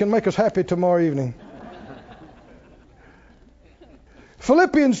Phyllis can make us happy tomorrow evening.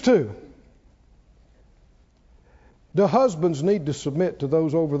 Philippians 2. The husbands need to submit to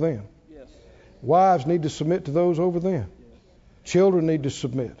those over them. Yes. Wives need to submit to those over them. Children need to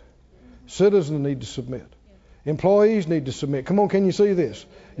submit. Citizens need to submit. Employees need to submit. Come on, can you see this?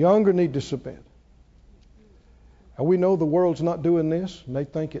 Younger need to submit. And we know the world's not doing this, and they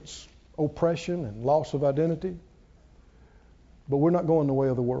think it's oppression and loss of identity. But we're not going the way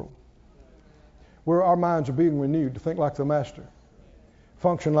of the world. Our minds are being renewed to think like the Master,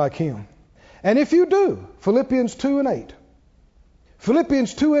 function like Him. And if you do, Philippians 2 and 8.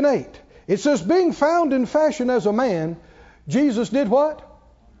 Philippians 2 and 8. It says, being found in fashion as a man, Jesus did what?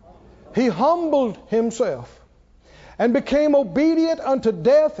 He humbled Himself and became obedient unto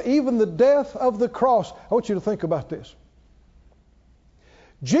death, even the death of the cross. I want you to think about this.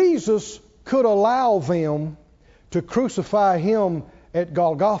 Jesus could allow them to crucify Him at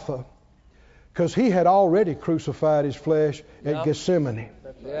Golgotha because He had already crucified His flesh at Gethsemane.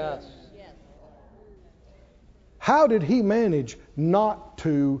 Yes. How did He manage not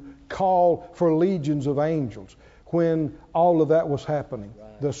to call for legions of angels when all of that was happening?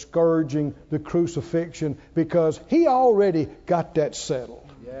 Right. The scourging, the crucifixion, because He already got that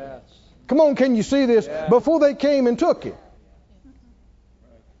settled. Yes. Come on, can you see this? Yeah. Before they came and took Him,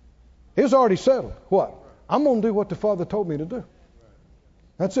 it was already settled. What? I'm going to do what the Father told me to do.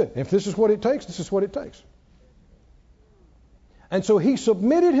 That's it. If this is what it takes, this is what it takes. And so He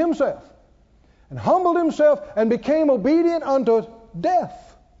submitted Himself and humbled Himself and became obedient unto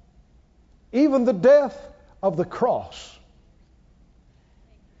death, even the death of the cross.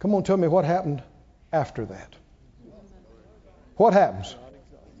 Come on, tell me what happened after that. What happens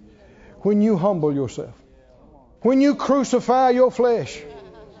when you humble yourself? When you crucify your flesh?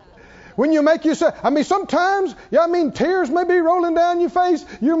 When you make yourself, sometimes, tears may be rolling down your face.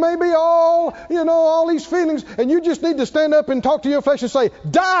 You may be all these feelings, and you just need to stand up and talk to your flesh and say,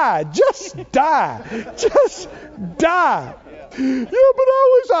 die, just die, just die. Yeah,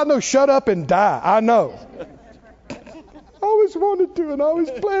 but I know, shut up and die. I know. always wanted to, and I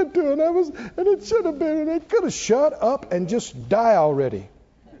always planned to, and it should have been, and it could have shut up and just die already.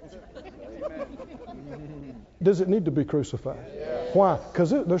 Does it need to be crucified? Why?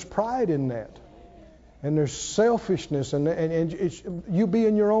 Because there's pride in that. And there's selfishness, and it's, you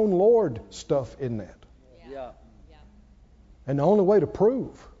being your own Lord stuff in that. Yeah. And the only way to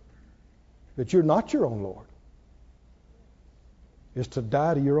prove that you're not your own Lord is to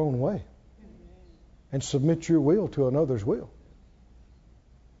die to your own way and submit your will to another's will.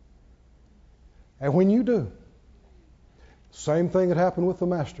 And when you do, same thing that happened with the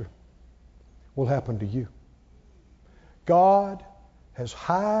Master will happen to you. God has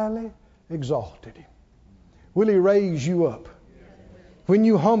highly exalted him. Will he raise you up? When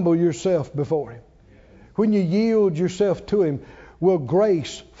you humble yourself before him, when you yield yourself to him, will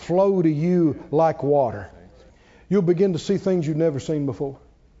grace flow to you like water. You'll begin to see things you've never seen before.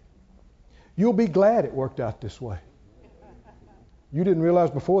 You'll be glad it worked out this way. You didn't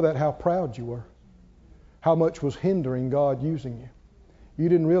realize before that how proud you were, how much was hindering God using you. You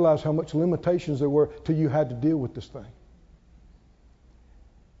didn't realize how much limitations there were till you had to deal with this thing.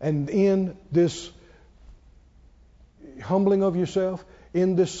 And in this humbling of yourself,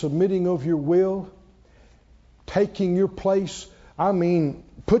 in this submitting of your will, taking your place, I mean,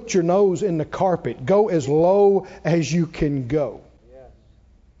 put your nose in the carpet. Go as low as you can go.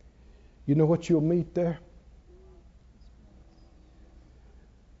 You know what you'll meet there?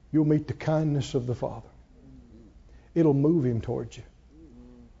 You'll meet the kindness of the Father. It'll move him towards you.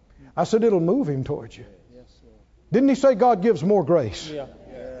 I said it'll move him towards you. Didn't he say God gives more grace? Yeah.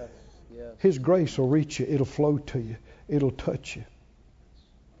 His grace will reach you. It'll flow to you. It'll touch you.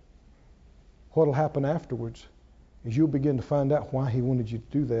 What'll happen afterwards is you'll begin to find out why he wanted you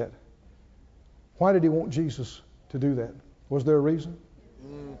to do that. Why did he want Jesus to do that? Was there a reason?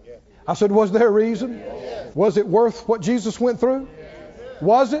 I said, was there a reason? Was it worth what Jesus went through?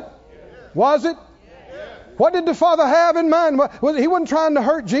 Was it? Was it? What did the Father have in mind? He wasn't trying to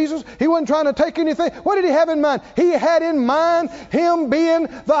hurt Jesus. He wasn't trying to take anything. What did he have in mind? He had in mind him being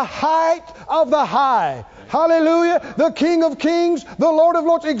the height of the high. Hallelujah. The King of Kings, the Lord of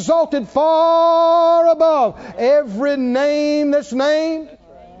Lords, exalted far above every name that's named.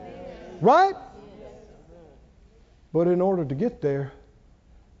 Right? But in order to get there,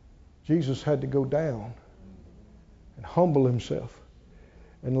 Jesus had to go down and humble himself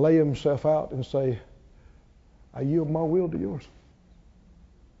and lay himself out and say, I yield my will to yours.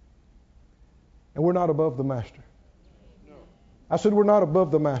 And we're not above the Master. I said we're not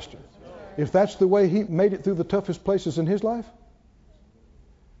above the Master. If that's the way he made it through the toughest places in his life,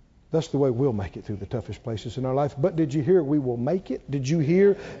 that's the way we'll make it through the toughest places in our life. But did you hear we will make it? Did you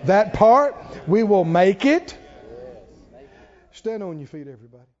hear that part? We will make it. Stand on your feet,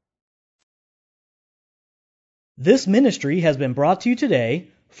 everybody. This ministry has been brought to you today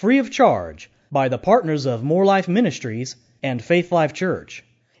free of charge by the partners of More Life Ministries and Faith Life Church.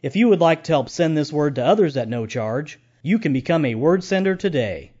 If you would like to help send this word to others at no charge, you can become a word sender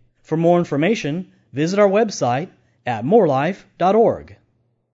today. For more information, visit our website at morelife.org.